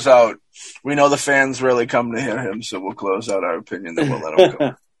close out. We know the fans really come to hear him, so we'll close out our opinion. Then we'll let him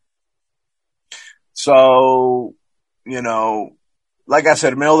go. So, like I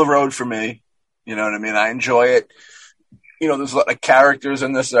said, middle of the road for me. You know what I mean? I enjoy it. There's a lot of characters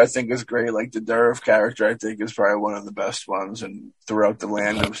in this that I think is great. Like the Durf character, I think is probably one of the best ones and throughout the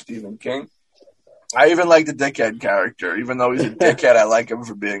land of Stephen King. I even like the dickhead character. Even though he's a dickhead, I like him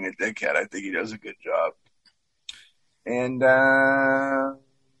for being a dickhead. I think he does a good job. And I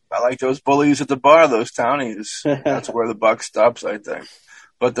like those bullies at the bar, those townies. That's where the buck stops, I think.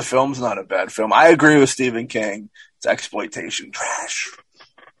 But the film's not a bad film. I agree with Stephen King. It's exploitation trash.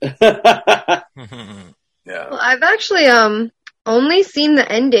 Yeah. Well, I've actually only seen the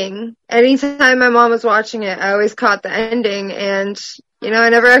ending. Anytime my mom was watching it, I always caught the ending, and I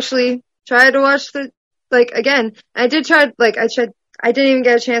never actually tried to watch again. I did try, I didn't even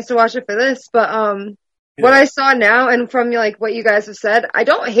get a chance to watch it for this, but what I saw now, and from what you guys have said, I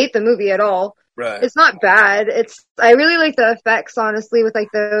don't hate the movie at all. Right. It's not bad. I really like the effects, honestly, with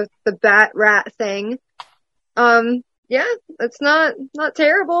the bat rat thing. Yeah, it's not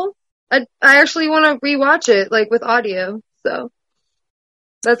terrible. I actually want to rewatch it, with audio, so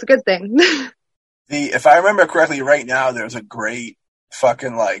that's a good thing. If I remember correctly, right now there's a great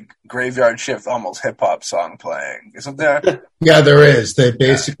fucking graveyard shift, almost hip hop song playing, isn't there? Yeah, there is. They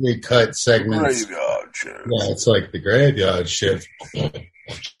basically cut segments. Graveyard shift. Yeah, it's like the graveyard shift.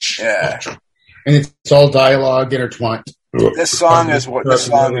 Yeah, and it's all dialogue intertwined. This song is worth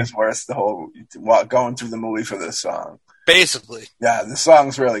the whole going through the movie for this song. Basically, yeah, the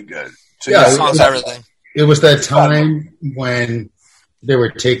song's really good. So yeah, the song's everything. It was that time when they were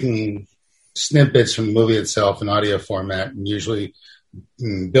taking snippets from the movie itself in audio format, and usually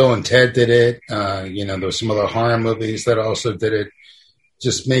Bill and Ted did it. There was some other horror movies that also did it,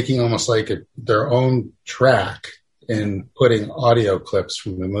 just making almost their own track and putting audio clips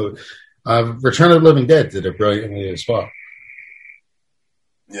from the movie. Return of the Living Dead did it brilliantly as well.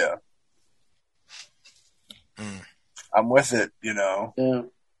 Yeah. I'm with it, Yeah.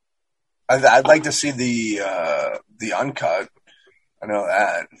 I'd like to see the uncut. I know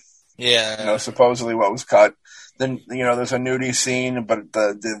that. Yeah. Supposedly what was cut. Then, there's a nudie scene, but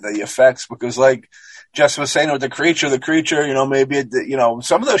the effects, because Jess was saying with the creature, maybe,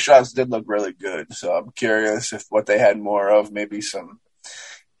 some of those shots did look really good. So I'm curious if what they had more of, maybe some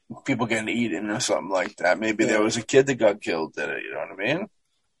people getting eaten or something like that. Maybe there was a kid that got killed, did it? You know what I mean?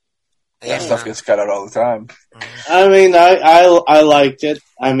 Yeah. That stuff gets cut out all the time. I mean, I liked it.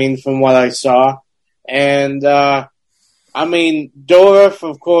 I mean, from what I saw. And, Dorff,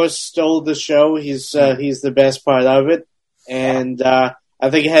 of course, stole the show. He's the best part of it. And, I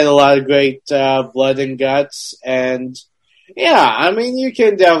think it had a lot of great, blood and guts. And, yeah, you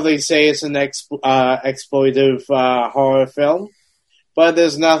can definitely say it's an exploitive, horror film. But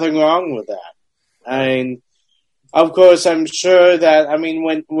there's nothing wrong with that. Of course, I'm sure that,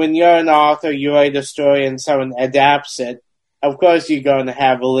 when you're an author, you write a story and someone adapts it, of course you're going to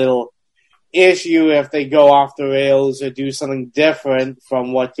have a little issue if they go off the rails or do something different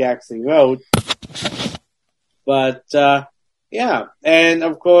from what you actually wrote. But, yeah. And,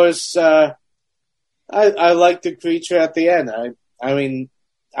 of course, I like the creature at the end.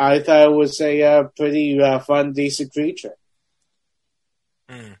 I thought it was a pretty fun, decent creature.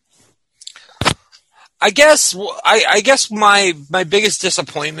 I guess my biggest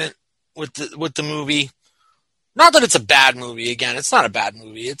disappointment with the movie, not that it's a bad movie. Again, it's not a bad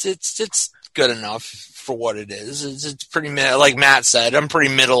movie. It's good enough for what it is. It's pretty like Matt said. I'm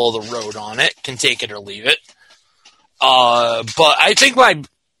pretty middle of the road on it. Can take it or leave it. But I think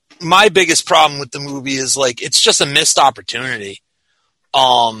my biggest problem with the movie is it's just a missed opportunity.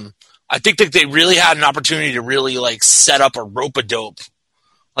 I think that they really had an opportunity to really set up a rope-a-dope,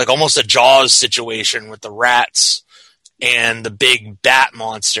 almost a Jaws situation with the rats and the big bat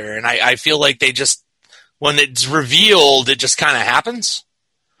monster. And I feel like they just, when it's revealed, it just kind of happens.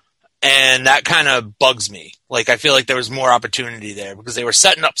 And that kind of bugs me. I feel like there was more opportunity there because they were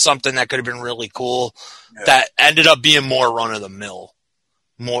setting up something that could have been really cool that ended up being more run-of-the-mill,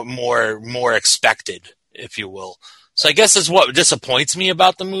 more expected, if you will. So I guess that's what disappoints me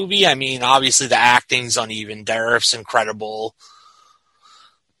about the movie. Obviously the acting's uneven. Durf's incredible.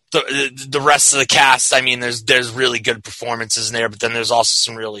 The rest of the cast, there's really good performances in there, but then there's also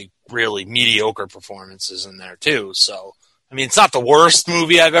some really, really mediocre performances in there too. So, it's not the worst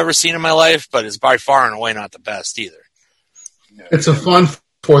movie I've ever seen in my life, but it's by far and away not the best either. It's a fun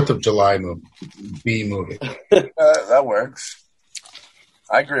 4th of July movie. B movie. That works.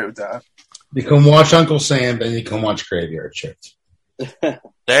 I agree with that. You can watch Uncle Sam, and you can watch Graveyard Shift.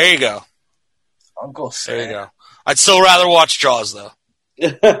 There you go. Uncle Sam. There you go. I'd still rather watch Jaws, though.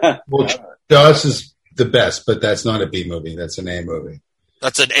 Well, Jaws is the best, but that's not a B movie. That's an A movie.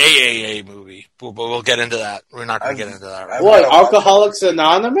 That's an AAA movie, but we'll get into that. We're not going to get into that right What, Alcoholics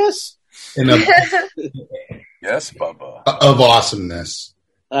Anonymous? Yes, Bubba. Of awesomeness.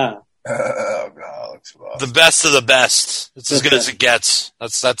 Alcoholics of The best of the best. It's as good as it gets.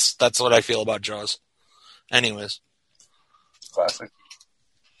 That's what I feel about Jaws. Anyways. Classic.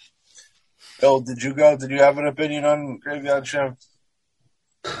 Bill, did you go? Did you have an opinion on Graveyard Shift?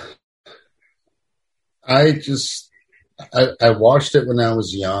 I watched it when I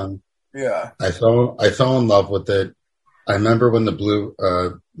was young. Yeah. I fell in love with it. I remember when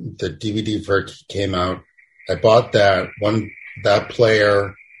the DVD first came out. I bought that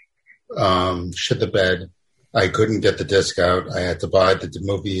player shit the bed. I couldn't get the disc out. I had to buy the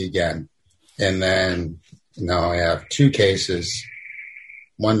movie again. And then now I have 2 cases,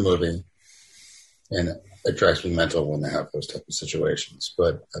 1 movie. And it drives me mental when I have those type of situations.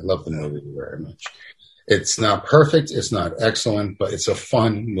 But I love the movie very much. It's not perfect. It's not excellent, but it's a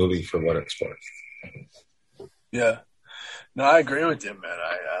fun movie for what it's worth. Yeah. No, I agree with you, man.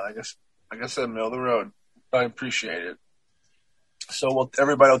 I said, middle of the road. I appreciate it. So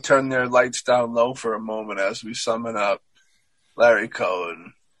everybody will turn their lights down low for a moment as we summon up Larry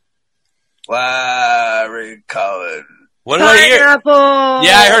Cohen. Larry Cohen. What did I hear? Pineapple!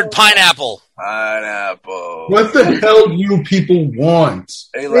 Yeah, I heard pineapple. Pineapple. What the hell do you people want?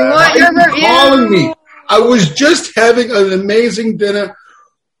 Hey, We want Why your are you review. calling me? I was just having an amazing dinner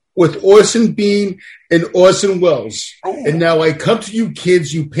with Orson Bean and Orson Welles. Ooh. And now I come to you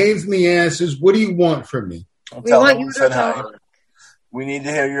kids, you pains in the asses. What do you want from me? I'll We tell want them you we to said hi. talk. We need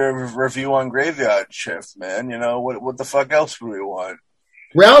to hear your review on Graveyard Shift, man. You know, what the fuck else do we want?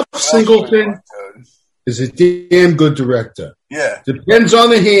 Ralph What else do we Singleton want, dude? is a damn good director. Yeah. Depends on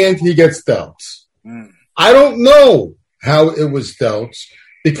the hand he gets dealt. Mm. I don't know how it was dealt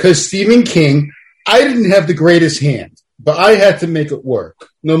because Stephen King, I didn't have the greatest hand, but I had to make it work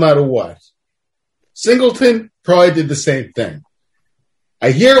no matter what. Singleton probably did the same thing.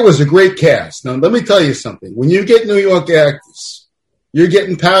 I hear it was a great cast. Now, let me tell you something. When you get New York actors, you're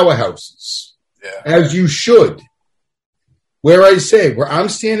getting powerhouses, Yeah. as you should. Where I'm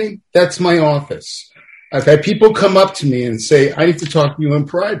standing, that's my office. I've had people come up to me and say, I need to talk to you in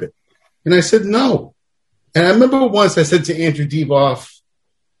private. And I said, no. And I remember once I said to Andrew Devoff,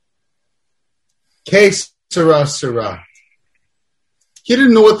 Que sera, sera. He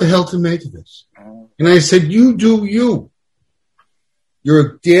didn't know what the hell to make of this. And I said, you do you. You're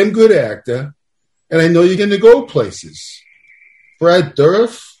a damn good actor, and I know you're going to go places. Brad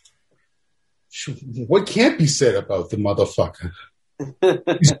Dourif, what can't be said about the motherfucker?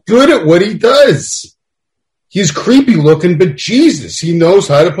 He's good at what he does. He's creepy looking, but Jesus, he knows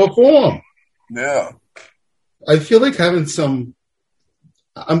how to perform. Yeah. I feel like having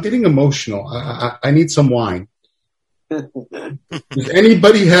I'm getting emotional. I need some wine. Does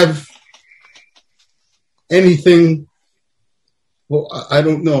anybody have anything? Well, I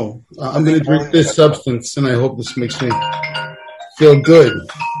don't know. I'm going to drink this substance, and I hope this makes me feel good.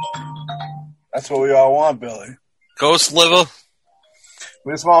 That's what we all want, Billy. Ghost liver.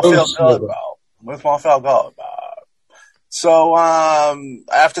 We just want to feel good about. We just want to feel good about. So,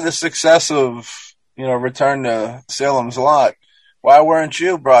 after the success of, Return to Salem's Lot, why weren't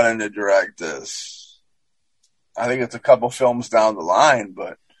you brought in to direct this? I think it's a couple films down the line,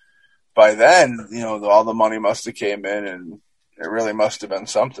 but by then, all the money must have came in, and it really must have been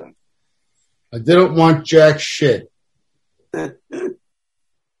something. I didn't want jack shit. You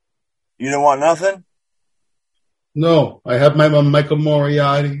didn't want nothing? No, I have my Michael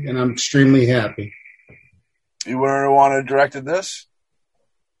Moriarty, and I'm extremely happy. You wouldn't have wanted to directed this?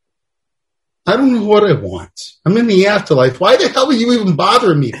 I don't know what I want. I'm in the afterlife. Why the hell are you even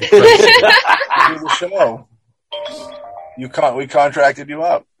bothering me? For Christ's sake? Do the show. We contracted you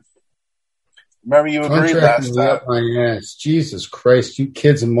up. Remember you agreed last time. Up my ass. Jesus Christ, you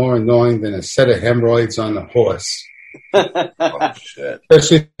kids are more annoying than a set of hemorrhoids on the horse. Oh, shit.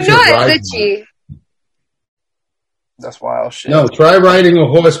 Especially if you're Not riding itchy. That's wild shit. No, try riding a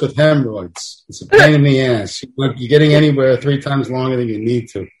horse with hemorrhoids. It's a pain in the ass. You're getting anywhere 3 times longer than you need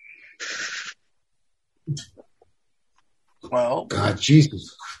to. Well, God,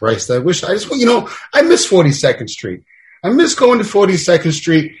 Jesus Christ. I miss 42nd Street. I miss going to 42nd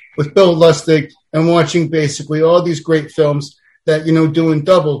Street with Bill Lustig and watching basically all these great films that, doing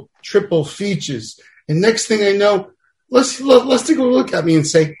double, triple features. And next thing I know, Lustig will look at me and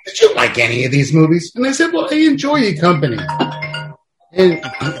say, did you like any of these movies? And I said, well, I enjoy your company. And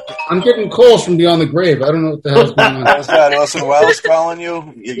I'm getting calls from beyond the grave. I don't know what the hell's going on. Is that Orson Welles calling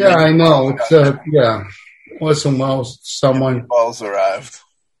you? Yeah, I know. It's yeah, Orson Welles. Someone. Balls arrived.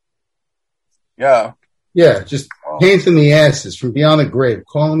 Yeah. Yeah, just pains in the asses from beyond the grave,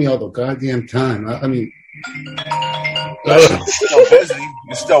 calling me all the goddamn time. I mean, You're still busy.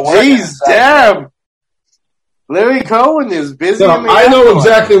 You're still working. Jeez, damn. Larry Cohen is busy. no, in the I know afterlife.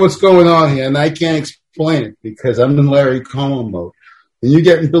 exactly what's going on here, and I can't explain it because I'm in Larry Cohen mode. When you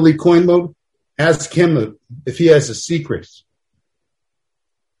get in Billy Coin mode, ask him if he has a secret.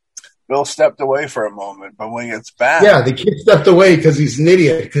 Bill stepped away for a moment, but when he gets back, Yeah, the kid stepped away because he's an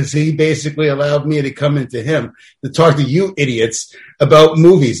idiot, because he basically allowed me to come into him to talk to you idiots about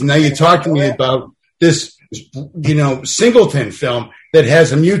movies. Now you talk to me about this, Singleton film that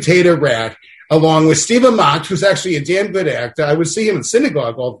has a mutated rat, along with Stephen Marks, who's actually a damn good actor. I would see him in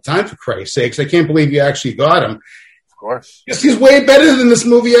synagogue all the time, for Christ's sakes. I can't believe you actually got him. of course. Yes, he's way better than this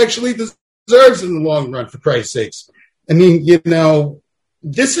movie actually deserves in the long run, for Christ's sakes. I mean,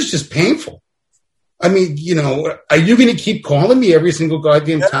 this is just painful. I mean, are you going to keep calling me every single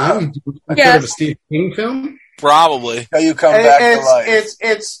goddamn time you do some kind of a Stephen King film? Probably. How you come back to life?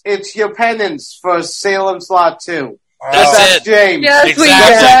 It's your penance for Salem's Lot 2. That's it. James. Yes, Exactly.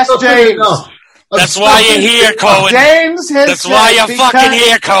 That's James. That's why you're here, Cohen. James has That's why you're said fucking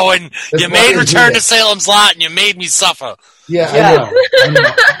here, Cohen. That's You why made I'm Return here. to Salem's Lot, and you made me suffer. Yeah, Yeah. I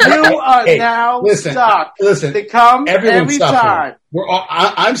know. You are Hey, now listen, stuck listen, to come everyone's every suffering. time.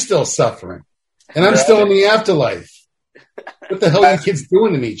 I'm still suffering, and I'm still in the afterlife. What the hell are you kids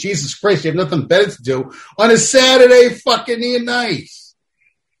doing to me? Jesus Christ, you have nothing better to do on a Saturday fucking night.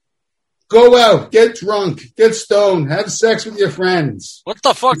 Go out, get drunk, get stoned, have sex with your friends. What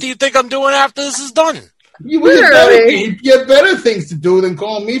the fuck do you think I'm doing after this is done? You Literally. have better things to do than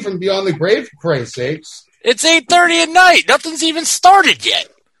call me from beyond the grave, for Christ's sakes. It's 8:30 at night. Nothing's even started yet.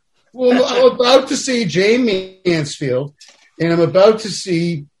 Well, I'm about to see Jane Mansfield, and I'm about to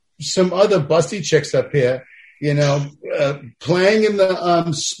see some other busty chicks up here, playing in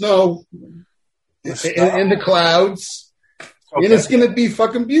the snow, in the clouds, Okay. and it's going to be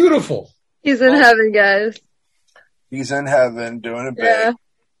fucking beautiful. He's in heaven, guys. He's in heaven doing a bit. Yeah.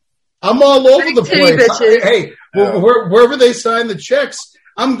 I'm all over Big the titty place. bitches. Hey, wherever they sign the checks,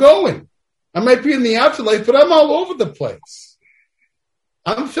 I'm going. I might be in the afterlife, but I'm all over the place.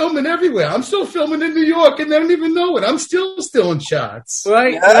 I'm filming everywhere. I'm still filming in New York, and they don't even know it. I'm still in shots.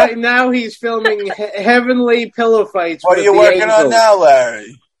 Right now he's filming heavenly pillow fights. What are with you the working angels. on now,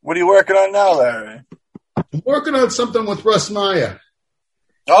 Larry? What are you working on now, Larry? I'm working on something with Russ Meyer.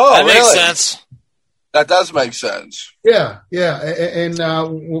 Oh, That really? makes sense. That does make sense. Yeah, and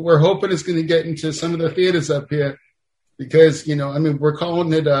we're hoping it's going to get into some of the theaters up here because we're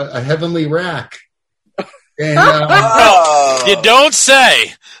calling it a heavenly rack. And You don't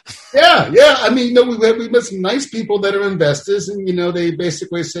say. yeah. I mean, we met some nice people that are investors, and they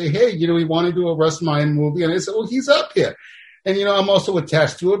basically say, hey, we want to do a Russ Meyer movie, and I said, well, he's up here, and I'm also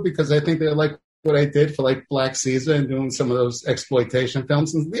attached to it because I think they like what I did for like Black Caesar and doing some of those exploitation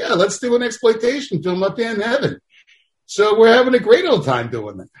films. And yeah, let's do an exploitation film up here in heaven. So we're having a great old time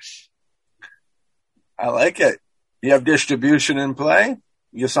doing that. I like it. You have distribution in play?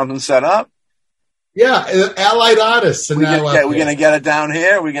 You have something set up? Yeah, allied artists. And We're going to get it down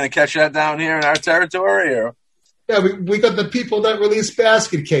here? We're going to catch that down here in our territory? Or? Yeah, we got the people that released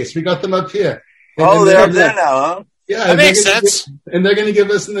Basket Case. We got them up here. And they're up there now, huh? Yeah, That makes sense. And they're going to give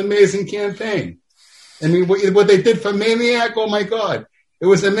us an amazing campaign. I mean, what they did for Maniac, oh my God. It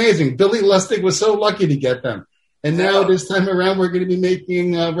was amazing. Billy Lustig was so lucky to get them. And now this time around, we're going to be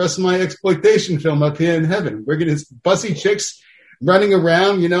making Russ Meyer exploitation film up here in heaven. We're going to bussy chicks running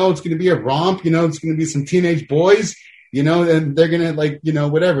around. It's going to be a romp. It's going to be some teenage boys. And they're going to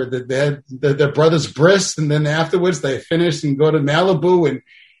whatever. They had their brother's bris, and then afterwards they finish and go to Malibu, and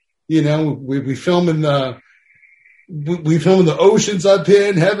we film in the oceans up here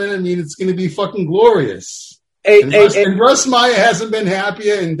in heaven. I mean, it's going to be fucking glorious. And Russ Meyer hasn't been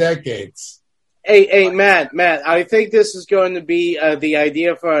happier in decades. Hey, Matt, I think this is going to be the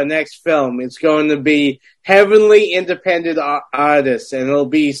idea for our next film. It's going to be Heavenly Independent Artists, and it'll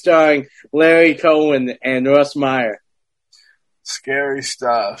be starring Larry Cohen and Russ Meyer. Scary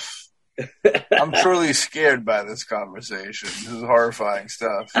stuff. I'm truly scared by this conversation. This is horrifying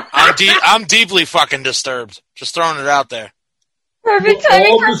stuff. I'm deeply fucking disturbed. Just throwing it out there. Perfect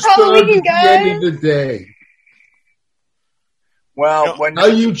timing for Halloween, At the end guys. of the day. Well, How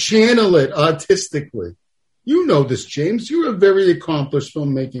you channel it artistically. You know this, James. You're a very accomplished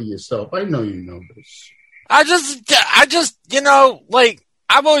filmmaker yourself. I know you know this. I just,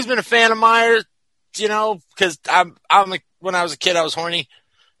 I've always been a fan of Myers, because I'm when I was a kid, I was horny.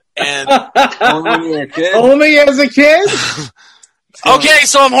 And Only when you were a kid? Only as a kid? okay,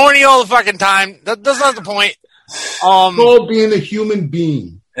 so I'm horny all the fucking time. That's not the point. Called being a human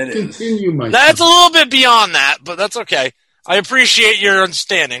being. It is. Continue, my That's a son. little bit beyond that, but that's okay. I appreciate your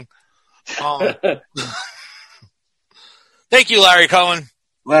understanding. Thank you, Larry Cohen.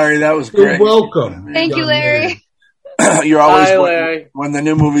 Larry, that was You're great. welcome. Thank you, young Larry. man. You're always Hi, Larry. when the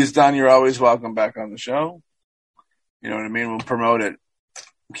new movie's done, you're always welcome back on the show. You know what I mean? We'll promote it.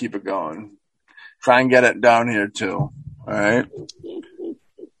 Keep it going. Try and get it down here too. All right. All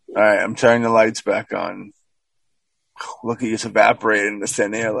right. I'm turning the lights back on. Look at you evaporating in the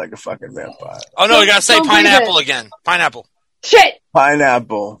thin air like a fucking vampire. Oh, no, you got to say Don't breathe pineapple it. again. Pineapple. Shit!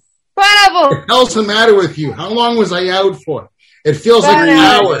 Pineapple. Pineapple! What the hell's the matter with you? How long was I out for? It feels like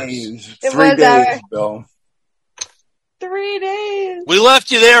Pineapple. hours. It 3 was days, hours. Bill. 3 days. We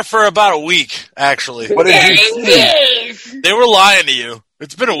left you there for about a week, actually. What did you see? They were lying to you.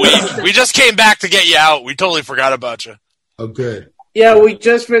 It's been a week. We just came back to get you out. We totally forgot about you. Oh, good. Yeah, we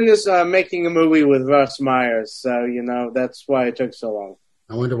just finished making a movie with Russ Myers, so, that's why it took so long.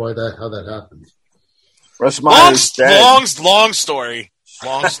 I wonder how that happened. Russ Myers dead. Long story.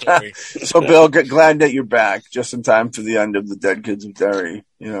 Long story. So, Bill, glad that you're back just in time for the end of the Dead Kids of Derry.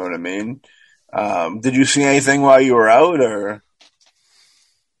 You know what I mean? Did you see anything while you were out, or?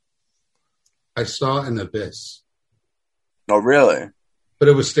 I saw an abyss, No, really? but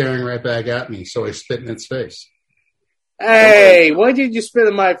it was staring right back at me, so I spit in its face. Hey, why did you spit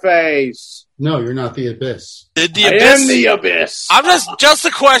in my face? No, you're not the abyss. Did the I abyss? am the abyss. I'm just a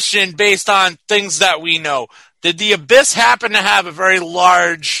question based on things that we know. Did the abyss happen to have a very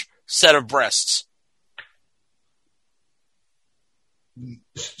large set of breasts?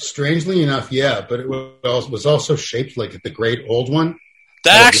 Strangely enough, yeah, but it was also shaped like the great old one.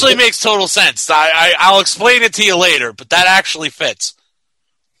 That actually makes total sense. I'll explain it to you later, but that actually fits.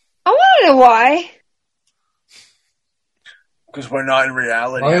 I want to know why. Because we're not in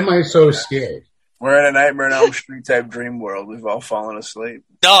reality. Why am I so scared? We're in a Nightmare on Elm Street type dream world. We've all fallen asleep.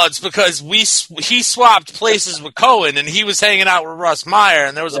 No, it's because he swapped places with Cohen, and he was hanging out with Russ Meyer,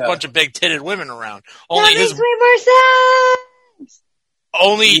 and there was a bunch of big-titted women around. That makes way more sense.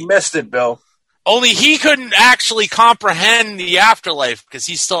 You missed it, Bill. Only he couldn't actually comprehend the afterlife because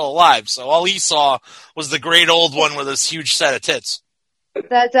he's still alive. So all he saw was the great old one with this huge set of tits.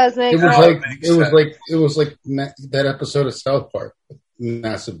 That does make sense. It was like that episode of South Park,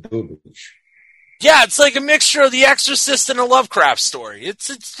 massive boobage. Yeah, it's like a mixture of The Exorcist and a Lovecraft story. It's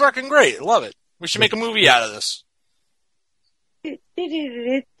fucking great. I love it. We should make a movie out of this.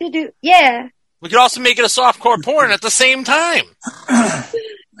 Yeah. We could also make it a softcore porn at the same time.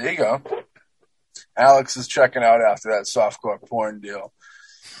 There you go. Alex is checking out after that softcore porn deal.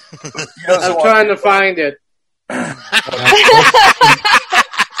 I'm trying to find it.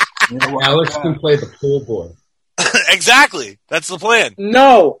 Alex can play the pool boy. Exactly. That's the plan.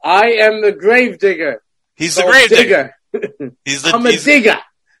 No, I am the grave digger. He's the grave digger. I'm a digger.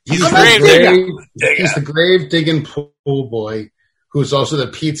 He's the grave digging pool boy, who's also the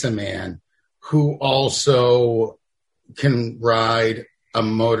pizza man, who also can ride a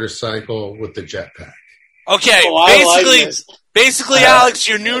motorcycle with the jetpack. Okay, basically, Alex,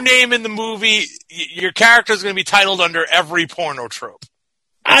 your new name in the movie, your character is going to be titled under every porno trope.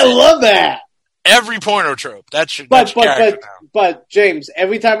 I love that. Every porno trope. That's your But character now. but James,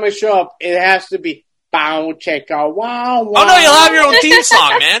 every time I show up, it has to be bow checka wow wow. Oh no, you'll have your own theme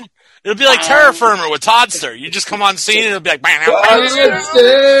song, man. It'll be like Terra Firma with Toddster. You just come on scene and it'll be like, bang,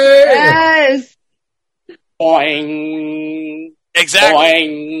 Yes. Boing. Exactly.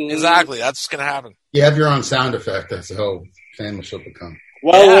 Boing. Exactly. That's what's gonna happen. You have your own sound effect. That's how famous you'll become.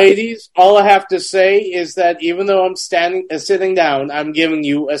 Well, ladies, all I have to say is that even though I'm sitting down, I'm giving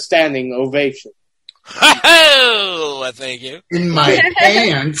you a standing ovation. Oh, thank you. In my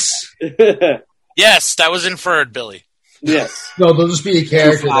pants. Yes, that was inferred, Billy. Yes. No, there'll just be a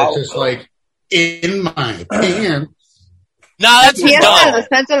character that's just like, in my pants. No, that's been done. Los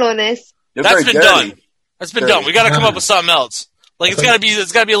pantalones. That's been done. That's been done. We got to come up Dirty. with something else. Like it's got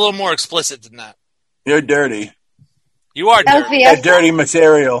to be a little more explicit than that. You're dirty. You are dirty. That dirty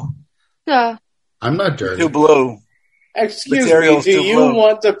material. No. I'm not dirty. Too blue. Excuse Material's me, do too you low.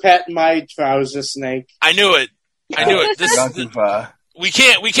 want to pet my trouser snake? I knew it. I knew it. Not too far. We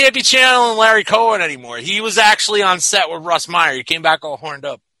can't be channeling Larry Cohen anymore. He was actually on set with Russ Meyer. He came back all horned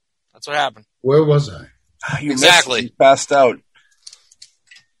up. That's what happened. Where was I? You Exactly. missed it. You passed out.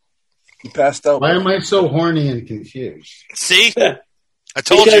 You passed out. Why am I so horny and confused? See? I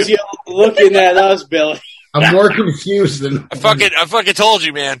told Because you. you're looking at us, Billy. I'm more confused than I fucking told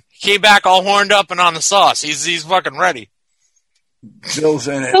you, man. He came back all horned up and on the sauce. He's fucking ready. Bill's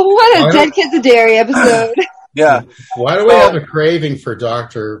in it. What a Dead Kids of Dairy episode. Yeah. Why do we have a craving for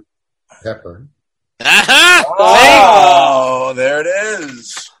Dr. Pepper? Oh, there it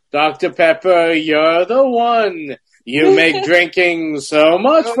is. Dr. Pepper, you're the one. You make drinking so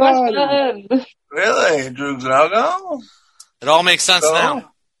much fun. Really? Drugs and alcohol? It all makes sense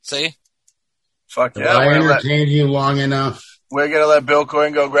now. See? Fuck Have yeah. I entertained you long enough? We're going to let Bill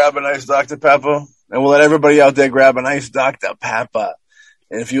Coyne go grab a nice Dr. Pepper. And we'll let everybody out there grab a nice Dr. Pepper.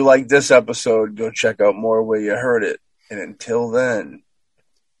 And if you like this episode, go check out more where you heard it. And until then,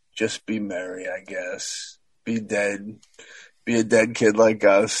 just be merry, I guess. Be dead. Be a dead kid like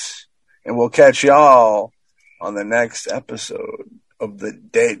us. And we'll catch y'all on the next episode of the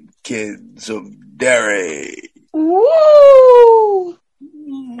Dead Kids of Derry. Woo!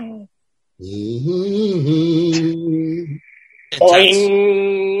 Mm-hmm. Intense.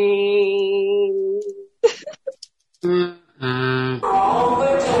 Boing.